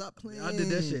on. Stop playing. I did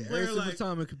that shit every Where, single like-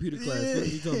 time in computer class. What are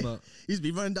you talking about? Used to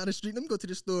be running down the street. Let me go to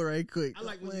the store right quick. I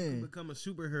like Stop when you playing. could become a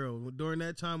superhero during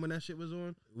that time when that shit was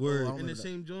on. Word. I don't In the remember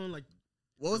same John, like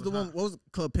What was That the was one? hot. What was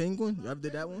Club Penguin? You ever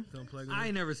did that one? come play with I me.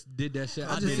 ain't never did that shit.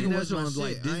 I I just did seen it. that was shit my on like shit. I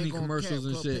ain't Disney gonna commercials cap.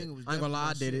 and Club shit. Penguin was I ain't gonna lie,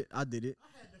 I definitely did it. I did it.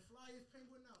 I had the flyest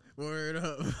penguin out. Word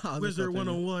up. I was in Wizard Club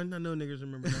Penguin. 101. I know niggas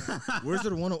remember that.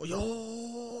 Wizard 101.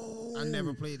 Yo. I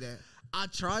never played that. I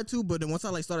tried to, but then once I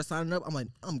like started signing up, I'm like,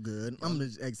 I'm good. I'm gonna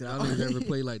just exit Y'all out. niggas ever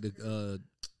play like the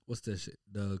what's that shit?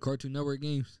 The Cartoon Network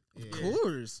games? Yeah. Of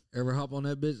course. Ever hop on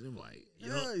that bitch? I'm like,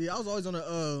 yo. Yeah, I was always on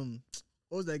the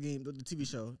what was that game? The TV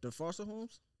show, The Foster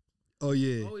Homes. Oh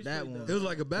yeah. Always That played one. It was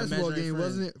like a basketball Imaginary game,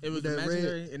 Friends. wasn't it? It was With that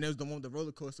imaginary, and it was the one with the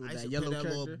roller coaster with I used that to yellow play that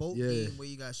character. little boat Yeah. game where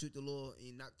you gotta shoot the little and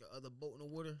you knock the other boat in the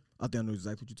water. I think I know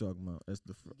exactly what you're talking about.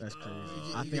 That's crazy.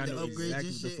 I You think I get the know upgrades exactly and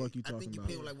what the shit. fuck you I talking think you about.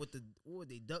 play with like with the what were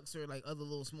they ducks or like other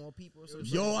little small people or something.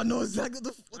 Yo, I know exactly what the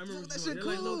I fuck remember that doing shit it.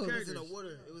 They're like little called. It was in the characters.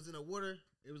 water. It was in the water.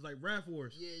 It was like Raft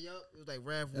Wars. Yeah, yup. It was like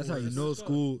Rav. That's how you Wars. know what's up.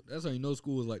 school. That's how you know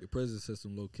school is like the prison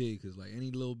system, low key. Because like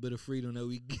any little bit of freedom that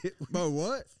we get, Bro,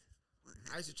 what?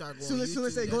 I used to try to go Soon on as- soon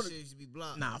as YouTube. they That go to- shit used to be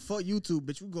blocked. Nah, fuck YouTube,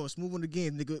 bitch. We going smooth on the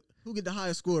game, nigga. Who get the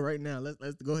highest score right now? Let's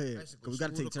go I ahead. used to go 'Cause we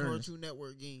gotta school take to turns. Cartoon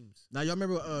Network games. Now y'all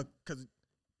remember cause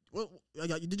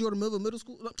did you go to middle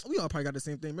school? Look, we all probably got the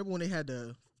same thing. Remember when they had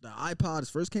the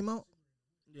iPods first came out?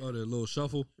 oh, the little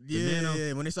shuffle, the Yeah, nano,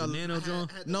 yeah. When they the started, nano I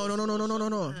joint. had the No, little no, no, no, no, no,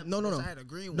 no, I had- no, no, no. I had a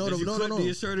green No, one. no, Did you no, clip no. to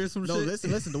your shirt or some no, shit?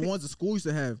 listen. The ones the school used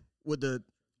to have with the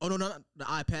no, not the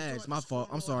iPads. My fault.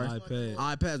 I'm sorry. iPad.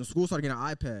 iPads. When school started getting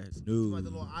iPads. Dude, Like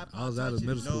the little iPod I was out of touches.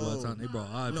 middle school by the No. time they brought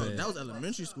iPads. No, that was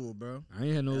elementary school, bro. I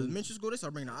ain't had no. Elementary school, they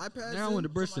started bringing the iPads. Now I in. went to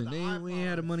Bristol. They ain't, we ain't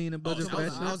had the money in the budget for I that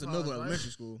was, shit. I was in middle Right? elementary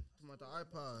school. Talking about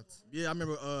the iPods. Yeah, I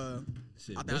remember.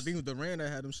 Shit, I think it was Duran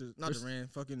that had them shit. Not Bristol- Duran,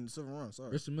 fucking Silver Run. Sorry.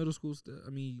 Bristol Middle School.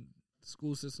 I mean, the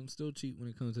school system still cheap when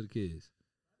it comes to the kids.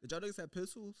 Did y'all niggas have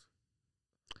pistols?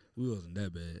 We wasn't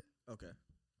that bad. Okay.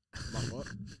 My fault.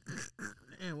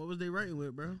 Damn, what was they writing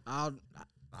with, bro?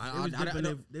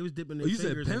 They was dipping their Oh, you said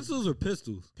fingers in- pencils or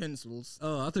pistols? pencils.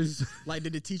 Oh, I thought you said. Like,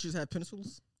 did the teachers have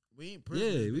pencils? We ain't Yeah,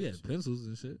 prisoners, we bitch. had pencils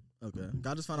and shit. Okay.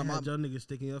 I just found They out my. had y'all niggas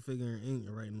sticking your finger in ink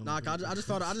and writing on Nah, the I just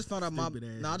found out my. Stupid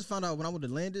ass. Nah, I just found out when I went to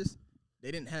Landis, they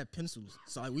didn't have pencils.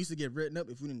 So like, we used to get written up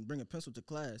if we didn't bring a pencil to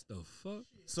class. The fuck?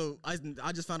 So I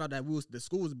just found out that the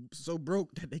school was so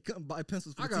broke that they couldn't buy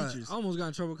pencils for the teachers. I almost got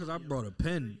in trouble because I brought a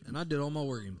pen and I did all my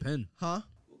work in pen. Huh?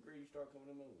 What grade you start coming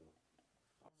in middle?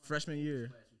 Freshman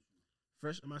year. I'm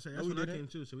about to say No, that's we when I didn't. came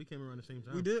too, so we came around the same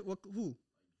time. We did? What? Who?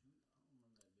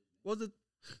 What was it?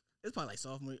 It's probably like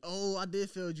sophomore. Oh, I did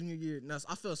fail junior year. No,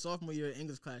 I failed sophomore year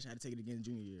English class. I had to take it again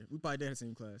junior year. We probably did have the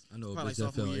same class. I know a Probably bitch that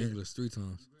sophomore fell year. English 3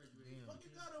 times.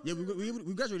 Yeah,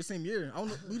 we graduated the same year. I don't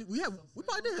know. We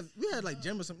probably did have. We had like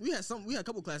gym or something. We had a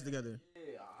couple classes together.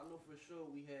 Yeah, I know for sure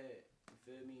we had, you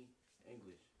feel me,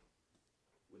 English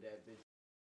with that bitch.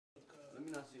 Let me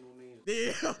not say no names.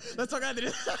 Yeah, let's talk after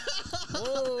this.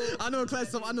 I know a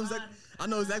class. I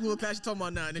know exactly what class you're talking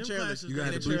about now. In the Gym trailers. classes, You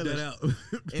gotta in the bleep that trailers.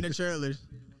 out. In the trailers.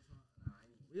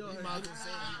 We all You might as well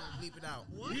say it. You gonna bleep it out.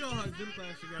 we all had gym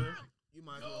class together. You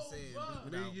might as well say it. Bleep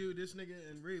it Me, out. you, this nigga,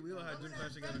 and Reed. We all had gym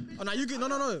class together. Oh no, you can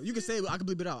no. You can say it. I can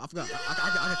bleep it out. I forgot. I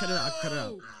can cut it out. I can cut it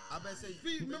out. I bet say.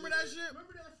 Remember that shit?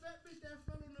 Remember that fat bitch that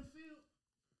fell on the field?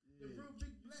 The real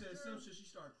big black girl? she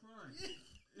started crying.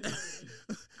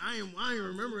 I ain't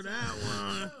remember that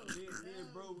one. Me and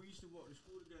bro, we used to walk to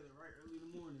school together, right? Early in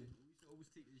the morning. We used to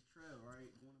always take this trail, right?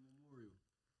 Going to Memorial.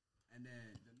 And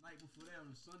then the night before that,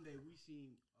 on Sunday, we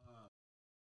seen,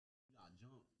 we got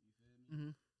jumped, you feel me?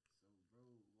 Mhm. So, bro,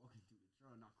 walking through the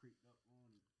trail, and I creeped up on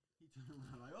him. He turned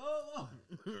around like, oh!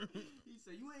 He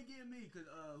said, you ain't getting me, because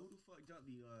who the fuck jumped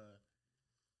me?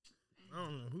 I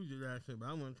don't know who did that shit, but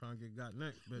I wasn't trying to get got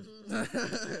next, bitch.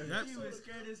 He was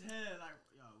scared as hell. Like,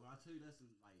 yo, when I tell you that's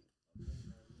like,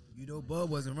 You know, Bub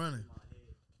wasn't running.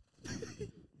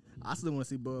 I still want to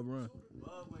see Bub run.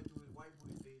 Bub went through his white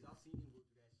boy phase. I've seen him go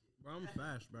through that shit. Bro, I'm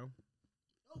fast, bro.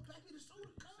 Oh, pack me the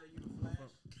soda, cuz. Say you the Flash.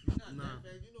 You not Nah. that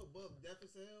fast. You know, Bub deaf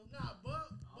as hell. Nah,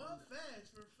 Bub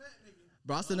fast for a fat nigga.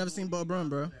 Bro, I still never seen Bub run,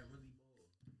 bro.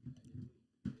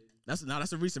 That's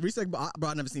a recent. Bro,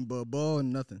 I never seen Bub ball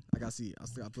and nothing. I gotta see it. I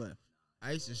still gotta play.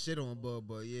 I used to shit on Bub,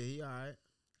 but yeah, he alright.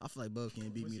 I feel like Bub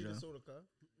can't beat me though.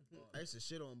 I used to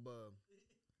shit on Bub.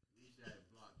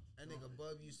 That nigga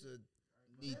Bub used to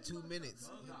need 2 minutes.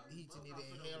 He used to need an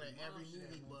inhaler every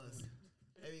movie bus.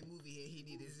 Every movie he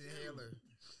needed his inhaler.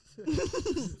 Every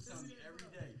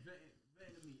day.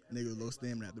 Venting to me. Nigga with low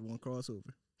stamina after one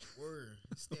crossover. Word.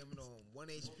 Stamina on 1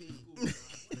 HP.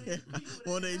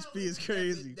 1 HP is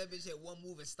crazy. That bitch had one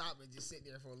move and stop and just sit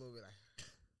there for a little bit like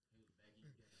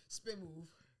spin move.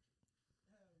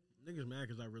 Niggas mad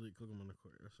because I really cook them on the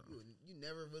court. That's all. You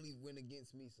never really win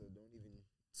against me, so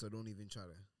don't even try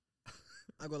to.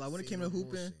 I go like when it say came no to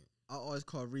hooping, bullshit. I always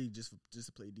called Reed just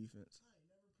to play defense.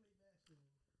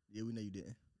 Yeah, we know you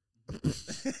didn't.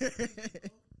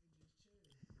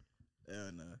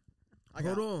 Hell no.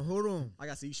 Hold on. I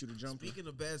got to see you shoot a jumper. Speaking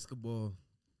of basketball,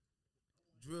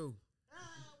 Drew.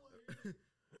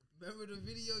 Remember the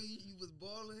video you was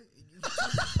balling? And you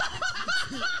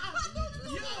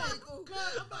Yo, cuz,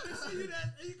 I'm about to see you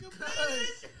that. And you can play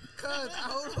this. Cuz,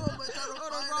 hold on, but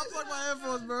Hold on, bro. I plug my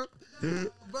headphones, bro.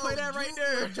 Bro, Play that right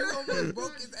there. Drew almost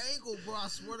broke his ankle, bro. I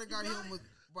swear to God, he almost.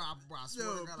 Bro, I swear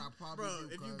to God, I probably bro, do,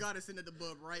 if you cuz. got it, send it to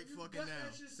Bub right fucking got now.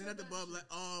 that shit, Send it to Bub like,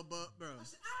 oh, Bub, bro.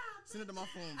 Send it to my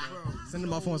phone, bro. Bro, Send it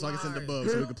to my phone so I can send it to Bub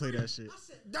so we can play that shit.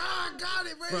 Nah, I got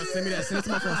it, right Bro, send me that. Send it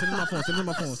to my phone. Send it to my phone. Send it to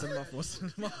my phone. Send it to my phone. Send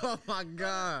it to my Oh my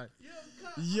god.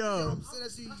 Yo. I'm saying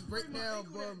that to you right now,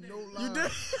 bro. No lie. You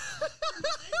did?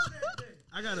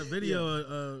 I got a video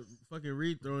of fucking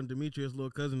Reed throwing Demetrius' little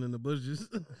cousin in the bushes.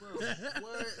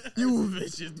 What? You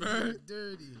bitches, bro.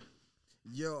 Dirty.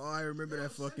 Yo, I remember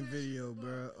that fucking video,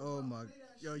 bro. Oh my.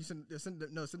 Yo, you send it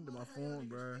to my phone,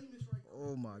 bro.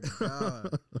 Oh my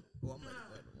god. Oh, I'm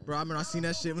like, Bro, I mean, I seen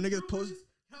that shit when niggas post.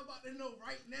 How about they know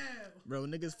right now? Bro,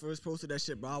 when niggas first posted that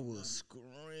shit, bro, I was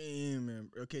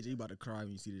screaming. Okay, you about to cry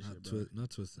when you see this shit, bro.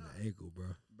 Not twisting the ankle,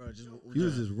 bro. Bro, just You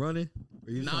was just running.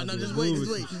 Or you Nah, trying nah, to just move wait,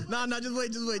 just it? wait. Nah, just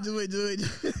wait.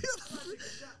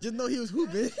 Just know he was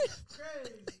hooping.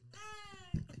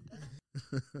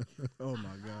 Oh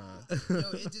my god. yo,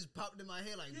 it just popped in my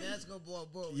head like basketball,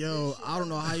 bro. Yo, This shit I don't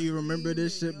know how you remember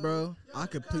this shit, yo. bro. I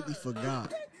completely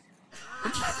forgot.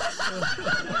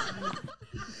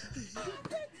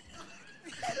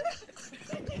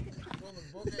 Bro,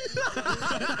 broke ankle.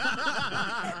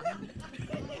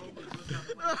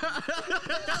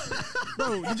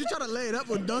 Bro, did you try to lay it up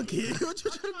or dunk it? What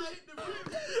you trying to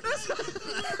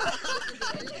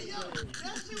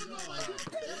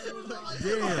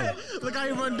Damn. Look how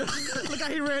he run. Look how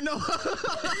he ran over.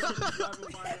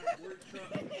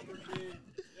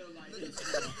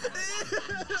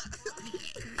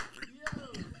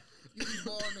 You be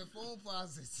balling in phone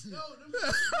posits.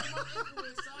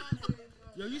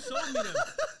 Yo, you sold me them.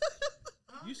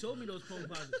 You sold me those phone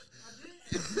posits.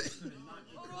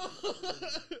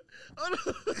 Other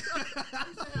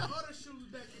shoes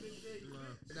back in the day.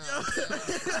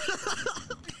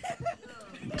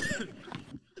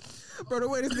 Bro, the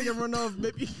way this nigga run off,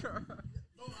 baby.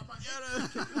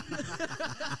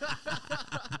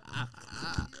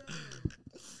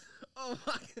 Oh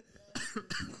my god.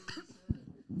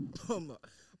 Oh my,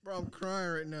 bro, I'm crying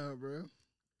right now, bro.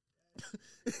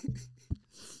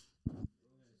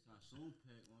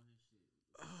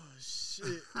 Oh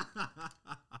shit.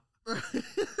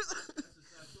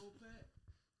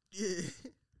 Yeah.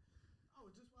 I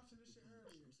was just watching this shit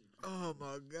earlier. Oh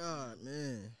my god,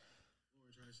 man.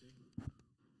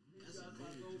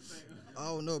 I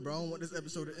don't know, bro. I don't want this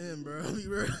episode to end, bro. I'll be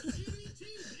real.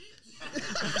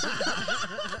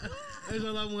 That's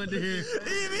all I wanted to hear.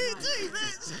 EBT,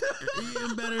 bitch.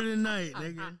 Eating better than night,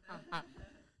 nigga.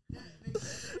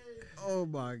 Oh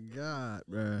my god,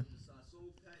 bro.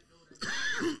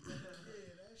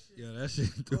 Yeah, that shit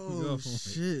threw me Oh off.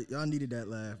 shit, y'all needed that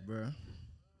laugh, bro.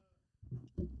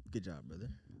 Good job, brother.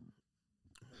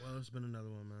 Well, it's been another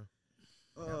one, man.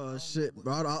 Oh shit,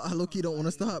 bro. I low key don't want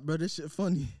to stop, bro. This shit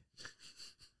funny.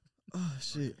 Oh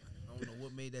shit. I don't know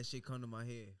what made that shit come to my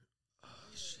head. Oh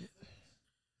shit.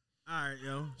 All right,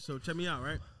 yo. So check me out,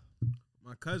 right?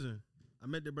 My cousin. I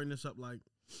meant to bring this up like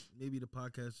maybe the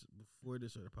podcast before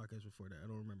this or the podcast before that. I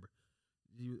don't remember.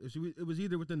 It was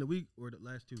either within the week or the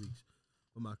last 2 weeks.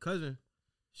 But my cousin,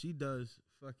 she does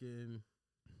fucking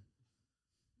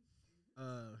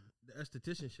the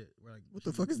esthetician shit. Where like What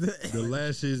the fuck is that? The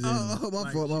lashes and Oh, my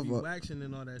like, fault, she my be fault. waxing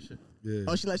and all that shit. yeah.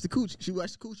 Oh, she likes the coochie. She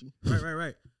likes the coochie.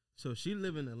 Right. So she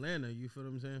live in Atlanta. You feel what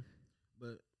I'm saying?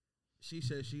 But she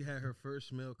said she had her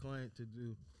first male client to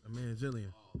do a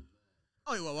manzillion.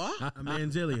 Oh, you what? A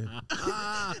manzillion.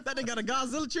 That thing got a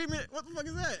Godzilla treatment? What the fuck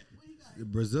is that? The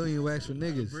Brazilian wax for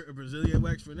niggas. A Brazilian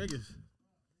wax for niggas.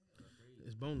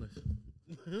 It's boneless.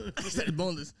 I said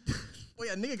boneless.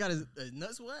 Wait, a nigga got his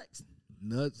nuts waxed?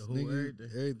 Nuts, The whole nigga,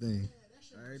 everything.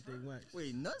 Everything wax.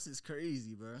 Wait, nuts is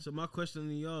crazy, bro. So my question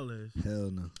to y'all is,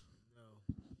 Hell no.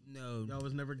 No. y'all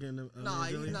was never getting a Nah,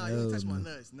 you manzillion? ain't Hell touch my no.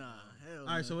 nuts. Nah, hell All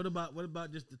right, no. so what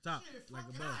about just the top, like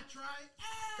above? I tried.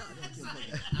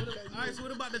 All right, so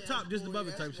what about the top, just above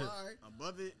it type shit?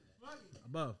 Above it?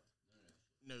 Above.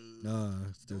 No. Nah,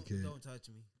 still can't. Don't touch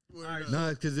me. All right,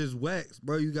 Nah, cause it's wax,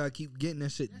 bro. You gotta keep getting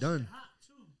that shit done. Hot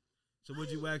too. so would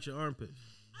you wax your armpits?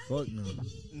 Fuck no.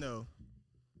 No.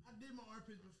 I did my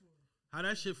armpits before. How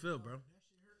that shit feel, bro?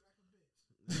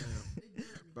 That shit hurt like a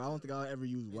bitch. Bro, I don't think I'll ever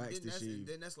use wax Then to shave.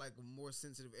 then that's like a more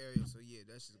sensitive area, so yeah,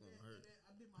 that shit's gonna hurt.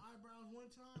 I did my eyebrows one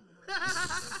time.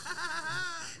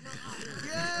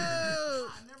 And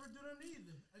I never do them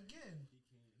either. Again.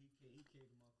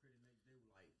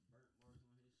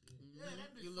 Yeah,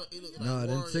 that bitch You look Nah, like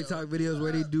them Wario. TikTok videos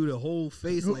where they do the whole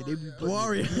face, like they be putting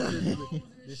Wario.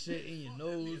 the shit in your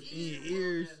nose, in your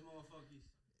ears.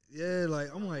 Yeah, like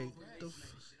I'm like, the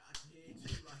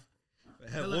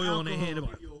have Hella oil on their hand.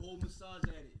 alcohol. Give you a whole massage at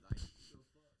it. Like,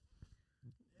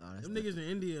 Nah, that's Them niggas in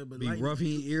India, but Be lighting, roughing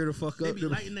your ear the fuck they up. be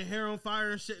lighting their hair on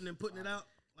fire and shit, and then putting it out.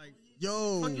 Like,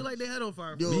 Yo. fuck you light their head on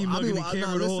fire. Yo, Me I be mugging the wa- camera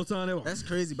nah, the whole listen, time. They were- That's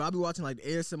crazy, but I be watching like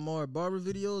ASMR barber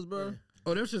videos, bro. Yeah.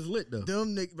 Oh, them shit's lit though.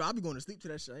 Them niggas, bro, I be going to sleep to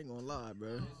that shit. I ain't gonna lie,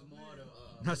 bro.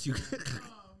 Not you.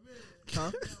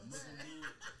 Huh?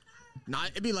 Nah,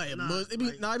 it be like, Nah, it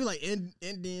be like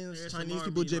Indians, ASMR Chinese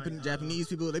people, be like, Japanese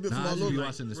people. They be from Nah, I all just be over.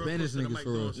 watching the Real Spanish close to the niggas for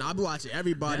real. mic, Nah, I be watching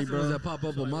everybody, That's the ones bro. that pop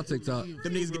up on my TikTok. Them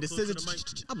niggas get the Real close to scissors. the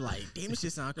mic. I'm like, damn, this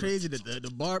shit sound crazy.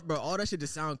 The bar, bro, all that shit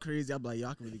just sound crazy. I'm like,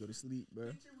 y'all can really go to sleep, bro.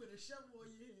 hit you with a shovel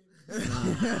on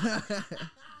your head.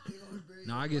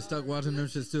 Nah, I get stuck watching them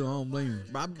shits too. I don't blame you.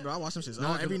 Bro, I watch them shit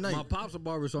Nah, every night. My pop's a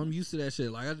barber, so I'm used to that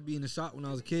shit. Like I used to be in the shop when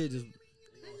I was a kid. Just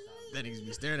That niggas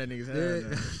be staring at niggas' yeah.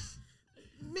 head.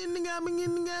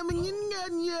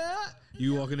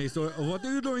 You walk in their store. Oh, what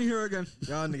are you doing here again?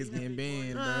 Y'all niggas getting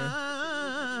banned, bro.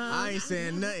 I ain't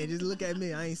saying nothing. Just look at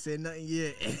me. I ain't saying nothing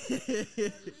yet.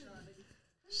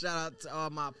 Shout out to all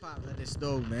my pops at the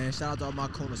stove, man. Shout out to all my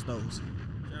corner stoves.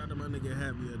 Shout out to my nigga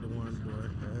Happy at the one, boy.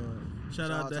 Shout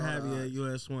out to all Happy the at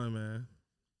US1, man.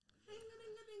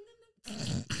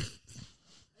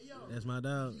 That's my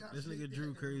dog. This nigga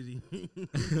Drew crazy.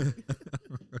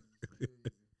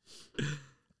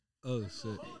 Oh shit.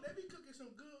 Oh, they be cooking some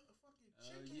good fucking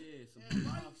chicken. yeah, some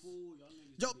hot food. Y'all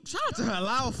niggas. Yo, shout out to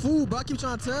halal food, bro. I keep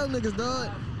trying to tell niggas,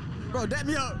 dog. Bro, dap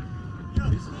me up.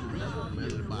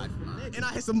 And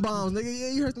I hit some bombs, nigga. Yeah,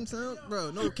 you heard them sounds?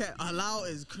 Bro, no cat. Halal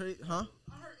is crazy, huh?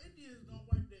 I heard Indians don't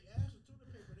wipe their ass with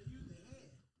toilet paper. They use their hand.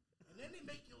 And then they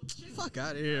make your chicken. Fuck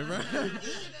out of here, bro.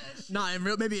 Nah, in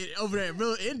real, maybe over there in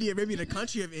real India, maybe in the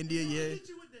country of India, yeah. Hit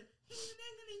you with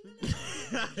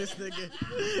the This nigga.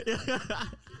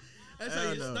 That's Hell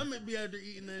how your no. stomach be after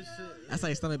eating that shit. That's how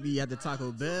your stomach be at the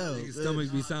Taco Bell. Niggas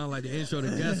stomach be sounding like the intro to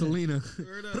Gasolina.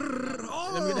 Word up.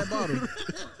 Let me get that bottle.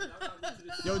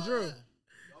 Yo, Drew. Y'all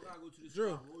gotta go to the Drew.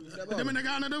 shop, roll your- Get that bottle.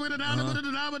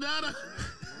 Nah,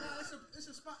 it's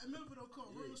a spot in Millville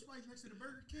called Royal Spice next to the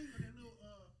Burger King or that little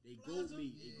They goat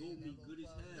meat. Good as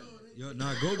hell. Yo,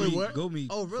 nah, go Wait, meat, what? go meat.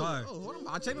 Oh, really? Fire. Oh, hold on.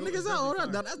 I check the niggas out. Hold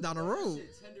on. That's down the road.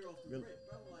 Shit tender off the rip,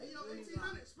 bro. Like, Hey, yo,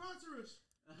 1800, sponsor us.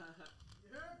 You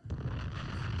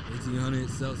heard? 1800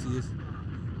 Celsius.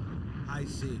 I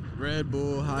see. Red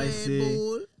Bull, High Red C,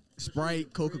 Bull.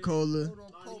 Sprite, Coca-Cola. Hold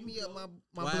on, pull me up, my What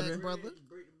black happened? brother. break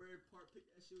the bread apart, pick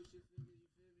that shit with your fingers.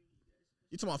 You feel me?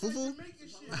 You talking about fufu? Jamaican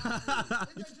shit. It's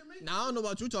that Jamaican. Nah, I don't know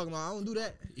about you talking about. I don't do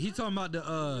that. He talking about the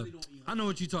I know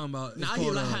what you talking about. It's Nah, I eat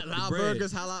called, like the halal bread.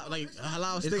 burgers, halal like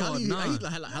halal It's steak. I called eat naan.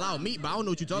 like halal meat, but I don't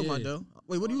know what you talking Yeah. about though.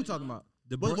 Wait, what are you talking about?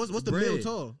 The What's the bread. meal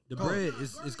tall? The called? bread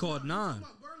is it's called naan.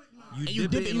 And you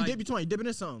dip it. in You like, dip it. You dip it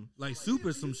in something. like soup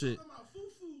or some shit.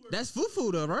 That's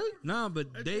fufu though, right? Nah, but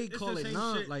they it's call the it same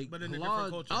naan. shit, Like but in a halal-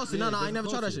 different culture. Oh, see, Yeah, no, I ain't never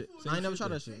tried that different shit. culture. I ain't never tried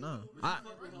Same that shit, shit. No.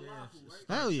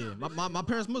 Hell yeah. My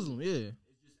parents Muslim. Yeah. It's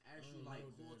just actual like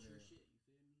culture shit.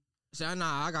 See,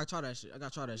 nah, I gotta try that shit.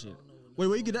 Wait,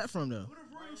 where you get that from though? What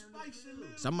if royal spice in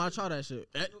there? Somebody try that shit.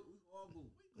 We all go.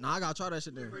 Nah, I gotta try that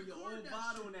shit then. Bring your own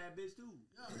bottle in that bitch too.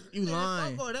 You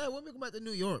lying? Fuck all that. When we come back to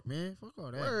New York, man. Fuck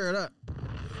all that. Word up.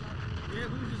 Yeah,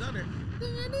 we was just out there.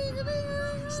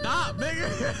 Stop, nigga. I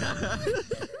was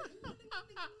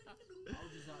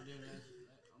just out there.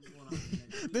 I'm going out there.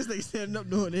 This nigga standing up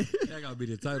doing it. That gotta be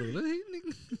the title.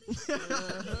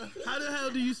 How the hell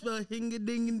do you spell hinga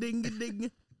ding ding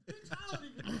ding?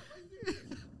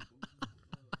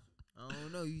 I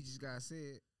don't know. You just gotta say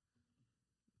it.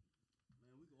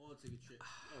 Man, we can all take a trip.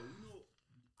 Yo, you know,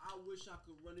 I wish I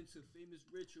could run into Famous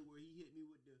Richard where he hit me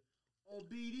with the, oh,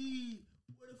 BD,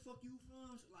 where the fuck you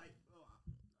from? Like,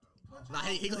 Nah,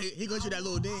 he gonna do that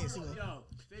little dance. He yo,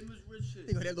 Famous Richard.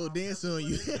 gonna that little dance on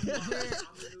you.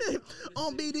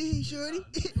 On BD, shorty.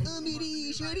 On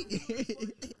BD, shorty.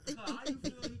 How you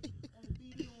feel? On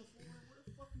BD on phone? Where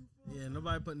the fuck you from? Yeah,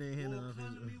 nobody putting their hand All on kind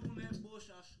of nothing. people on that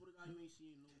bullshit. I swear to God, you ain't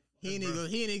seen no.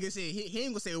 He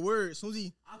ain't gonna say a word. As soon as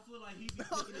he, I feel like he be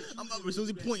picking and I'm choosing up as soon as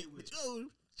he who to point. mess But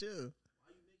chill.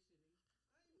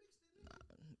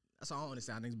 That's all I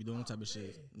understand. Niggas be doing them type of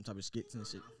shit, them type of skits and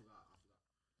shit. I forgot.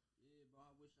 Yeah, bro, I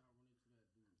wish I run into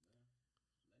that dude, man.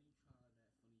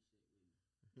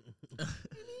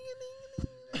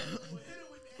 Let him try that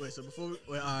funny shit. Wait, so before we,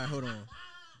 wait, all right, hold on.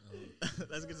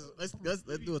 Let's get this,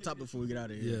 let's do a top before we get out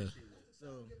of here. Yeah.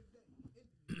 So,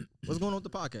 what's going on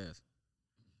with the podcast?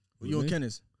 With You and me?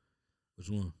 Kenneth. Which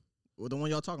one? Well, the one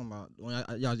y'all talking about. The one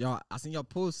y'all, I seen y'all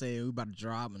post saying we about to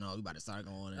drop and all. We about to start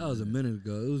going. That was a minute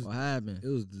ago. It was What happened?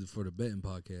 for the betting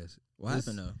podcast. What This-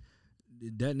 happened though?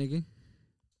 That nigga,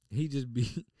 he just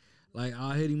be like,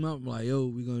 I hit him up I'm like, yo,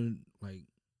 we gonna like,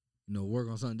 work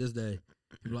on something this day.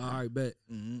 He be like, all right, bet.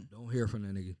 Mm-hmm. Don't hear from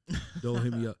that nigga. Don't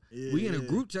hit me up. We in a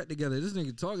group chat together. This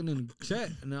nigga talking in the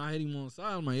chat, and then I hit him on the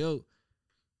side. I'm like, yo,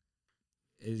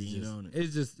 Lean on it.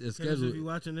 it's just a Kenneth, schedule. if you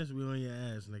watching this, we on your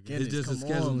ass, nigga. Kenneth, It's just a come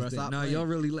scheduling on, bro. thing. Stop Nah, playing. y'all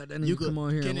really let that nigga come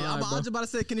on here and Kenneth, lie, I bro. was about to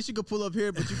say, Kenneth, you could pull up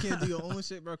here, but you can't do your own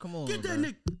shit, bro. Come on, Get that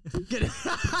bro. nigga. Get it.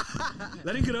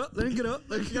 Let him get up. Let him get up.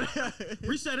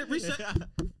 Reset it. Reset. Fight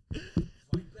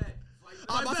back.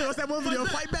 I'm about to say, what's that one video?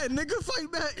 Fight back, nigga.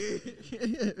 Fight back.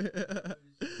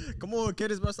 Come on,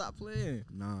 Kenneth, bro. Stop playing.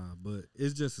 Nah, but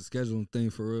it's just a scheduling thing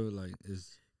for real. Like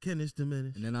it's, Kenneth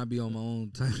diminished. and then I be on my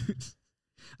own time.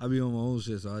 I be on my own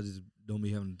shit, so I just don't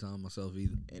be having the time myself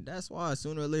either. And that's why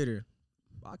sooner or later,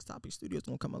 Box Topic Studios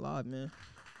gonna come alive, man.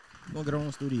 We're gonna get our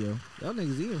own studio. Y'all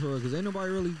niggas eating for real, because ain't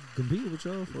nobody really competing with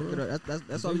y'all for real.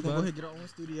 That's why we're gonna go ahead and get our own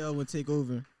studio and take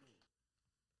over.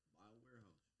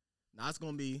 Now it's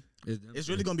gonna be, it's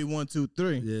really gonna be 1, 2,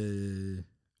 3. Yeah.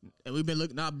 And we've been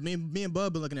looking. Now me and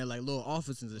Bub been looking at like little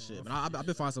offices and shit. But I've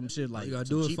been finding some shit like You gotta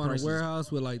some do is cheap find prices. a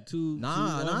warehouse with like two.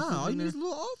 Nah. two offices All you in need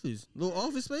there. is a little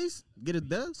office space. Get a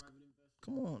desk.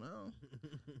 Come on now.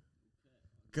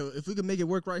 'Cause if we could make it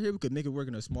work right here, we could make it work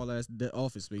in a small ass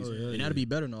office space, Oh, yeah, and yeah. that'd be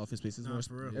better than office space. It's Nah, more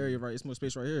for real. area, right? It's more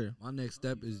space right here. My next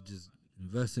step is just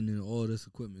investing in all this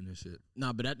equipment and shit.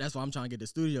 Nah, but that's why I'm trying to get the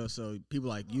studio. So people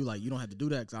like you don't have to do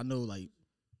that. 'Cause I know like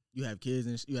you have kids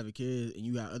and you have a kid and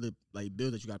you got other like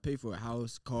bills that you got to pay for, a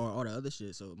house, car, all that other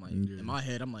shit. So like Yeah. in my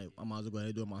head, I'm like, I might as well go ahead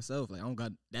and do it myself. Like I don't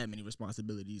got that many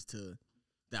responsibilities to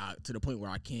the point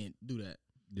where I can't do that.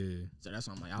 Yeah. So that's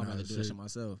why I'm like, I'd Nah, rather do that shit. shit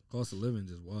myself. Cost of living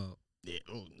just wild. Yeah,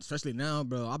 especially now,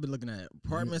 bro. I've been looking at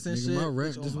apartments and Nigga, shit. my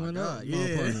rent Bitch, just my went up. God. My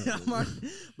Yeah,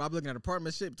 apartment. but I'm looking at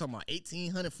apartment shit. Talking about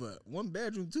 1,800 for one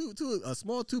bedroom, a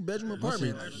small 2-bedroom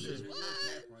apartment.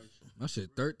 My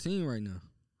shit 13 right now.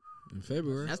 In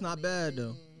February. That's not bad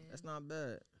though. That's not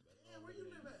bad.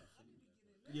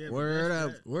 Yeah, but Word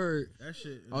that's- up. Word. That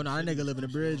shit. Oh no, that nigga live in the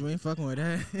bridge. We ain't fucking with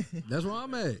that. That's where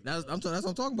I'm at. that's what I'm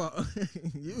talking about.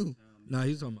 You, Nah,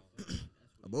 he's talking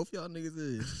about. both y'all niggas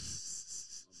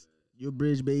is. You a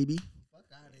bridge baby. Fuck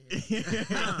out of here.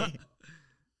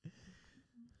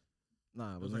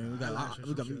 Nah, but was man, like eyelash or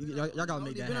we got some shit. y'all gotta Oh,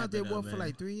 make they that been out there happen, what for man.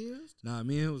 like 3 years? Nah,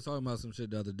 me and him was talking about some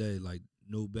shit the other day, like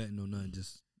no betting, no nothing,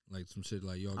 just like some shit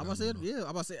like y'all. I'm got about to say, going on. yeah. I'm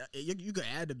about to say you could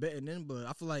add the betting in, but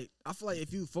I feel like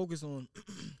if you focus on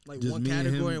like Just one me and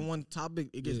category him. and one topic,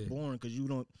 it gets Yeah. boring because you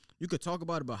could talk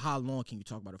about it, but how long can you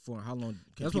talk about it for? And how long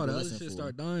can That's people why the other listen shit for?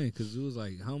 start dying because it was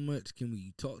like, how much can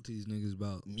we talk to these niggas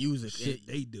about Music, shit and,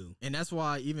 they do? and that's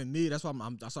why even me, that's why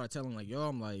I started telling like, yo,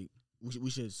 I'm like,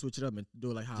 we should switch it up and do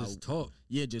it like how Just talk.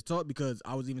 Yeah, just talk because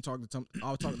I was even talking to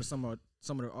some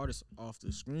of the artists off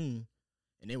the screen,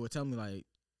 and they were telling me like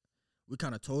we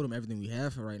kind of told them everything we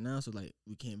have for right now, so like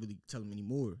we can't really tell them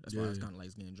anymore. That's why it's Yeah. kind of like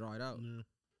it's getting dried out. Yeah.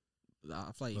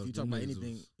 I feel like Plus if you talk them about niggas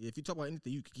anything, was- if you talk about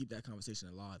anything, you can keep that conversation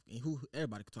alive, and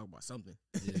everybody can talk about something.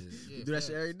 Yeah. You do that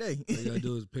shit every day. All you gotta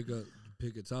do is pick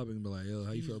a topic and be like, yo,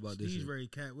 how you feel about this These shit? very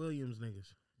Cat Williams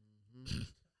niggas.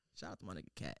 Shout out to my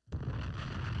nigga Cat.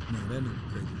 No, that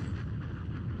nigga crazy,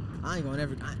 man. I ain't gonna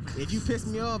ever. If you piss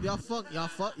me off, y'all fuck.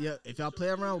 Yeah, if y'all play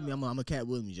around with me, I'm a Cat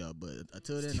Williams, y'all. But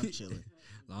until then, I'm chilling.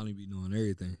 Lonnie be doing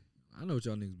everything. I know what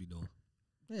y'all niggas be doing.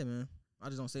 Yeah, man. I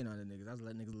just don't say nothing to niggas. I just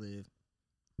let niggas live.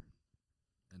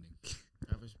 That nigga,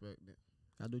 I respect it.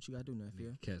 Gotta do what you gotta do,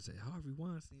 nephew. nigga Cat said, Harvey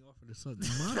Weinstein offered us something.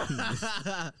 My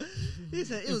penis. He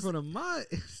said it in was. front of my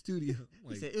studio. I'm He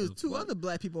like, said it was the two fuck? other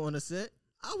black people on the set.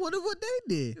 I wonder what they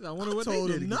did. He said, I wonder what told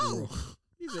they did him to get it no. wrong.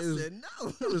 He I said it was, said no.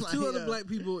 it was two Like, other black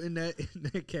people in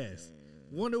that cast.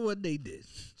 Wonder what they did.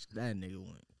 That nigga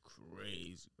went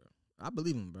crazy, bro. I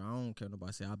believe him, bro. I don't care what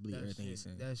nobody say. I believe everything he's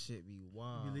saying. That shit be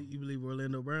wild. You believe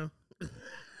Orlando Brown?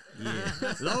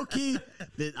 Yeah, low key,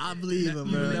 that I believe him,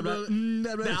 bro.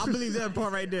 I believe that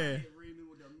part right there.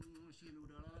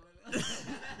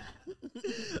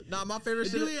 Nah, my favorite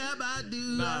shit.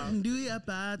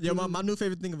 Yeah, my new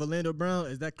favorite thing of Orlando Brown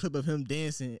is that clip of him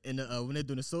dancing in the when they're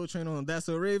doing the Soul Train on That's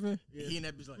So Raven. Yeah. He and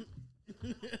that bitch like.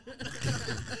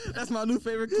 That's my new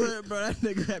favorite clip, bro. That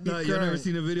nigga had me No, crying. you never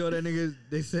seen the video of that nigga?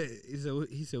 They said he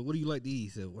said, what do you like to eat? He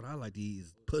said, what I like to eat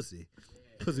is pussy.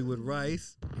 Pussy with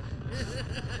rice.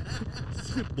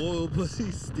 Boiled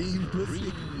pussy, steamed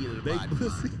pussy, baked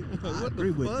pussy. I'm like, I what agree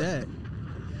the with fuck? that.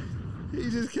 He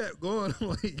just kept going. I'm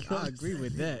like, I agree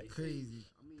with that. Crazy.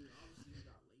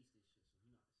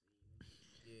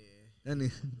 That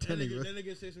nigga, That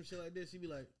nigga say some shit like this. He be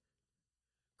like,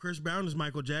 Chris Brown is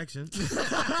Michael Jackson.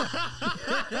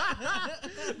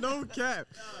 No cap.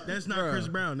 That's not Bruh. Chris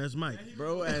Brown. That's Mike.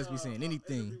 Bro, as be saying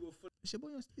anything. It's your boy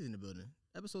Young Steez in the building.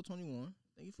 Episode 21.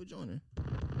 Thank you for joining.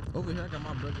 Over here, I got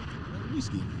my brother,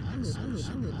 Whiskey.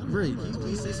 Ray, can you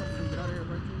please say something before we get out of here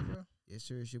right quick, bro? Yes,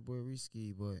 sir. It's your boy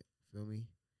Risky, but feel me?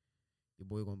 Your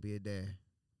boy gonna be a dad.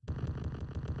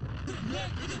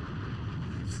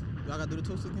 Y'all gotta do the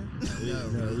toast again?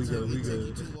 No, we good. We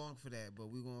taking too long for that, but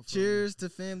we gonna. Cheers to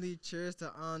family. Cheers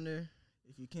to honor.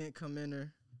 If you can't come in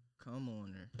her, come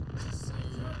on her.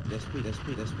 That's sweet. Yes,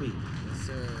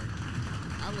 sir.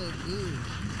 I look good.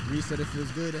 Reese said it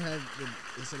feels good to have.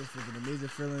 He said it feels an amazing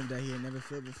feeling that he had never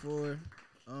felt before.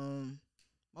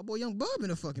 My boy Young Bub in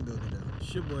the fucking building though.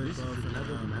 It's your boy Bub from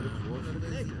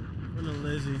the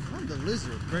Lizzie. I'm the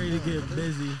lizard. Ready to get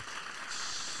busy.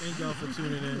 Thank y'all for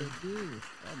tuning in.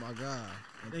 Oh my god.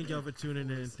 Thank y'all for tuning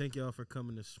in. Thank y'all for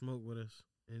coming to smoke with us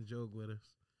and joke with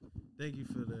us. Thank you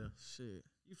for the Shit.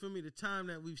 you feel me the time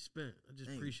that we've spent. I just Thank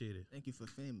you. appreciate it. Thank you for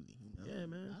family. You know? Yeah,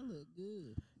 man. I look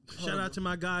good. Shout out to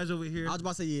my guys over here. I was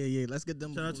about to say yeah. Let's get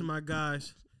them. Shout out to my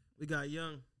guys. We got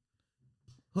Young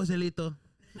Joselito.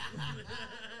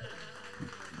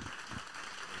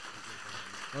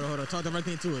 Hold on. Talk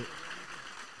directly into it.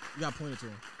 You got pointed to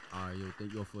him. All right, yo,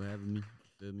 thank y'all for having me.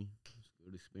 Feel me? It's a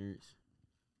good experience.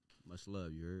 Much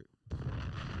love, you heard?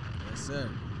 Yes, sir.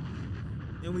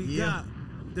 And we Yeah.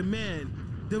 got the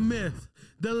man, the myth,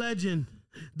 the legend,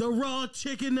 the raw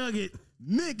chicken nugget.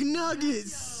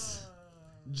 McNuggets.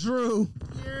 Drew.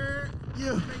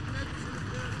 Yeah.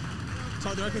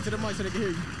 Talk directly to the mic so they can hear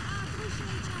you.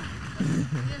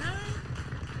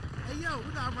 Hey, yo,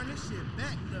 we gotta run this shit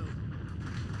back, though.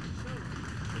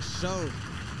 The show.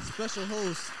 Special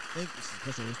host.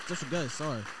 Special guest.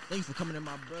 Sorry. Thank you for coming in,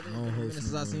 my brother. It's Long been a host minute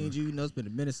since no I more. seen you. You know, it's been a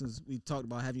minute since we talked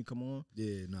about having you come on.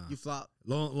 Yeah, nah. You flop.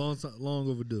 Long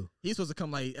overdue. He's supposed to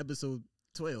come like episode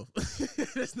 12.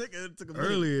 This nigga took a minute.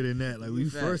 Earlier than that, like we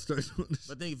Facts. first started doing this.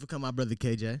 But thank you for coming, my brother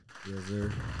KJ. Yes, sir. Thank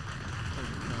you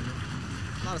for coming.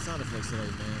 A lot of sound effects today,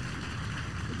 man.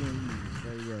 Again,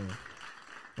 very well.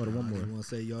 Hold on, one I more. just want to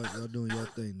say y'all doing your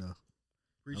thing though.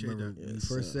 Appreciate I remember that. when you Yes,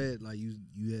 first sir. said like you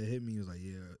had hit me. You was like,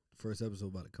 yeah, first episode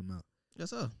about to come out. Yes,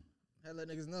 sir. Had to let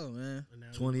niggas know, man. And now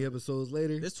 20 episodes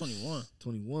later. It's 21.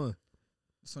 21.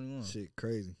 It's 21. Shit,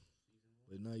 crazy.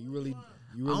 But no, you really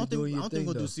I doing don't your think thing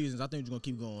we'll though. do seasons. I think we're gonna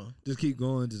keep going. Just keep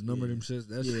going, just number Yeah. them shits.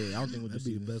 That's Yeah, I don't think we'll do that'd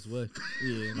be the seasons. best way.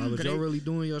 Yeah, Nah, but Cause y'all they- really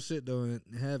doing your shit though and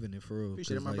having it for real.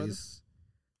 Appreciate it, 'Cause, my like, brother.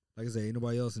 like I said, ain't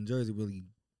nobody else in Jersey really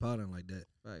potting like that.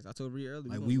 Facts. I told Ree earlier.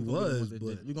 Like, gonna- we gonna be the was, ones that-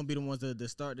 but- we gonna be the ones that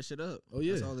start the shit up. Oh,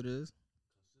 yeah. That's all it is.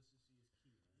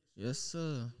 Yes,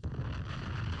 sir.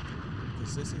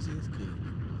 Consistency is key.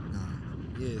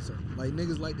 Nah, yeah, so, like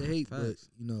niggas like to hate, Facts. but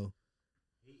you know,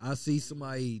 I see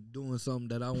somebody doing something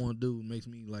that I want to do makes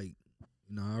me like,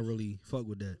 you know, I really fuck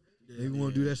with that. Maybe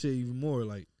want to do that shit even more,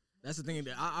 like That's the thing.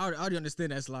 That I already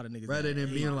understand that's a lot of niggas. rather that than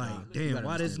hate. being You like, gotta damn,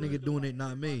 why this understand nigga doing it,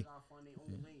 not me? Everybody gotta find their own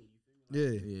lane, you feel me?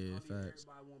 Like, Yeah, Yeah, I mean, facts.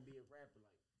 everybody want to be a rapper,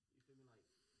 like, you feel me?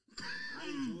 Like, I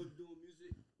enjoy doing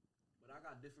music, but I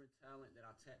got different talent that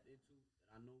I tapped into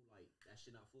that I know, like, that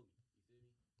shit not for me. You feel me?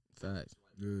 Facts.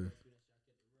 yeah.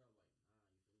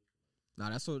 Nah,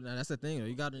 that's the thing. Though.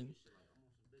 You got to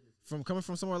from coming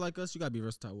from somewhere like us, you gotta be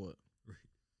versatile. What?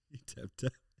 You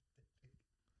tap.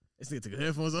 This nigga took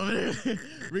headphones over there.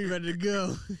 We ready to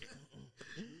go.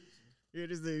 Here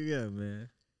this nigga go, man.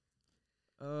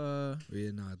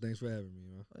 Yeah, nah. Thanks for having me,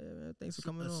 man. Yeah, man. Thanks for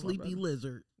coming A on. my sleepy brother.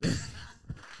 lizard.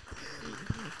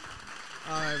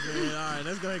 All right, man. All right,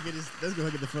 let's go ahead and get this. Let's go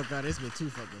ahead and get the fuck out. It's been too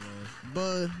fucking long.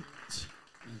 But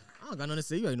I don't got nothing to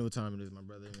say. You already know what time it is, my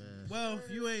brother, man. Well,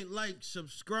 if you ain't like,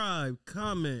 subscribe,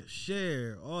 comment,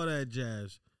 share, all that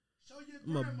jazz, Show your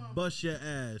I'm grandma. gonna bust your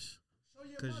ass. Show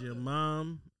your Cause mother. your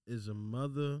mom is a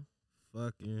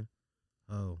motherfucking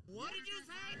hoe. What did you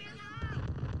say,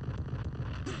 nigga?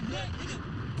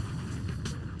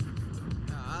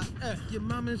 Your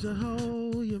mom is a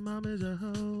hoe. Your mom is a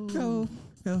hoe.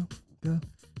 Go.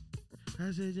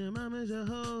 I said your mom is a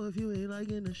hoe. If you ain't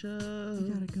liking the show,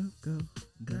 You gotta go.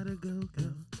 gotta go.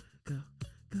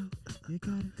 You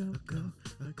gotta go. Go.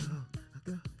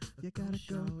 You gotta go.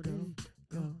 Shorty.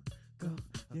 Go.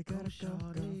 You gotta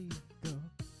go.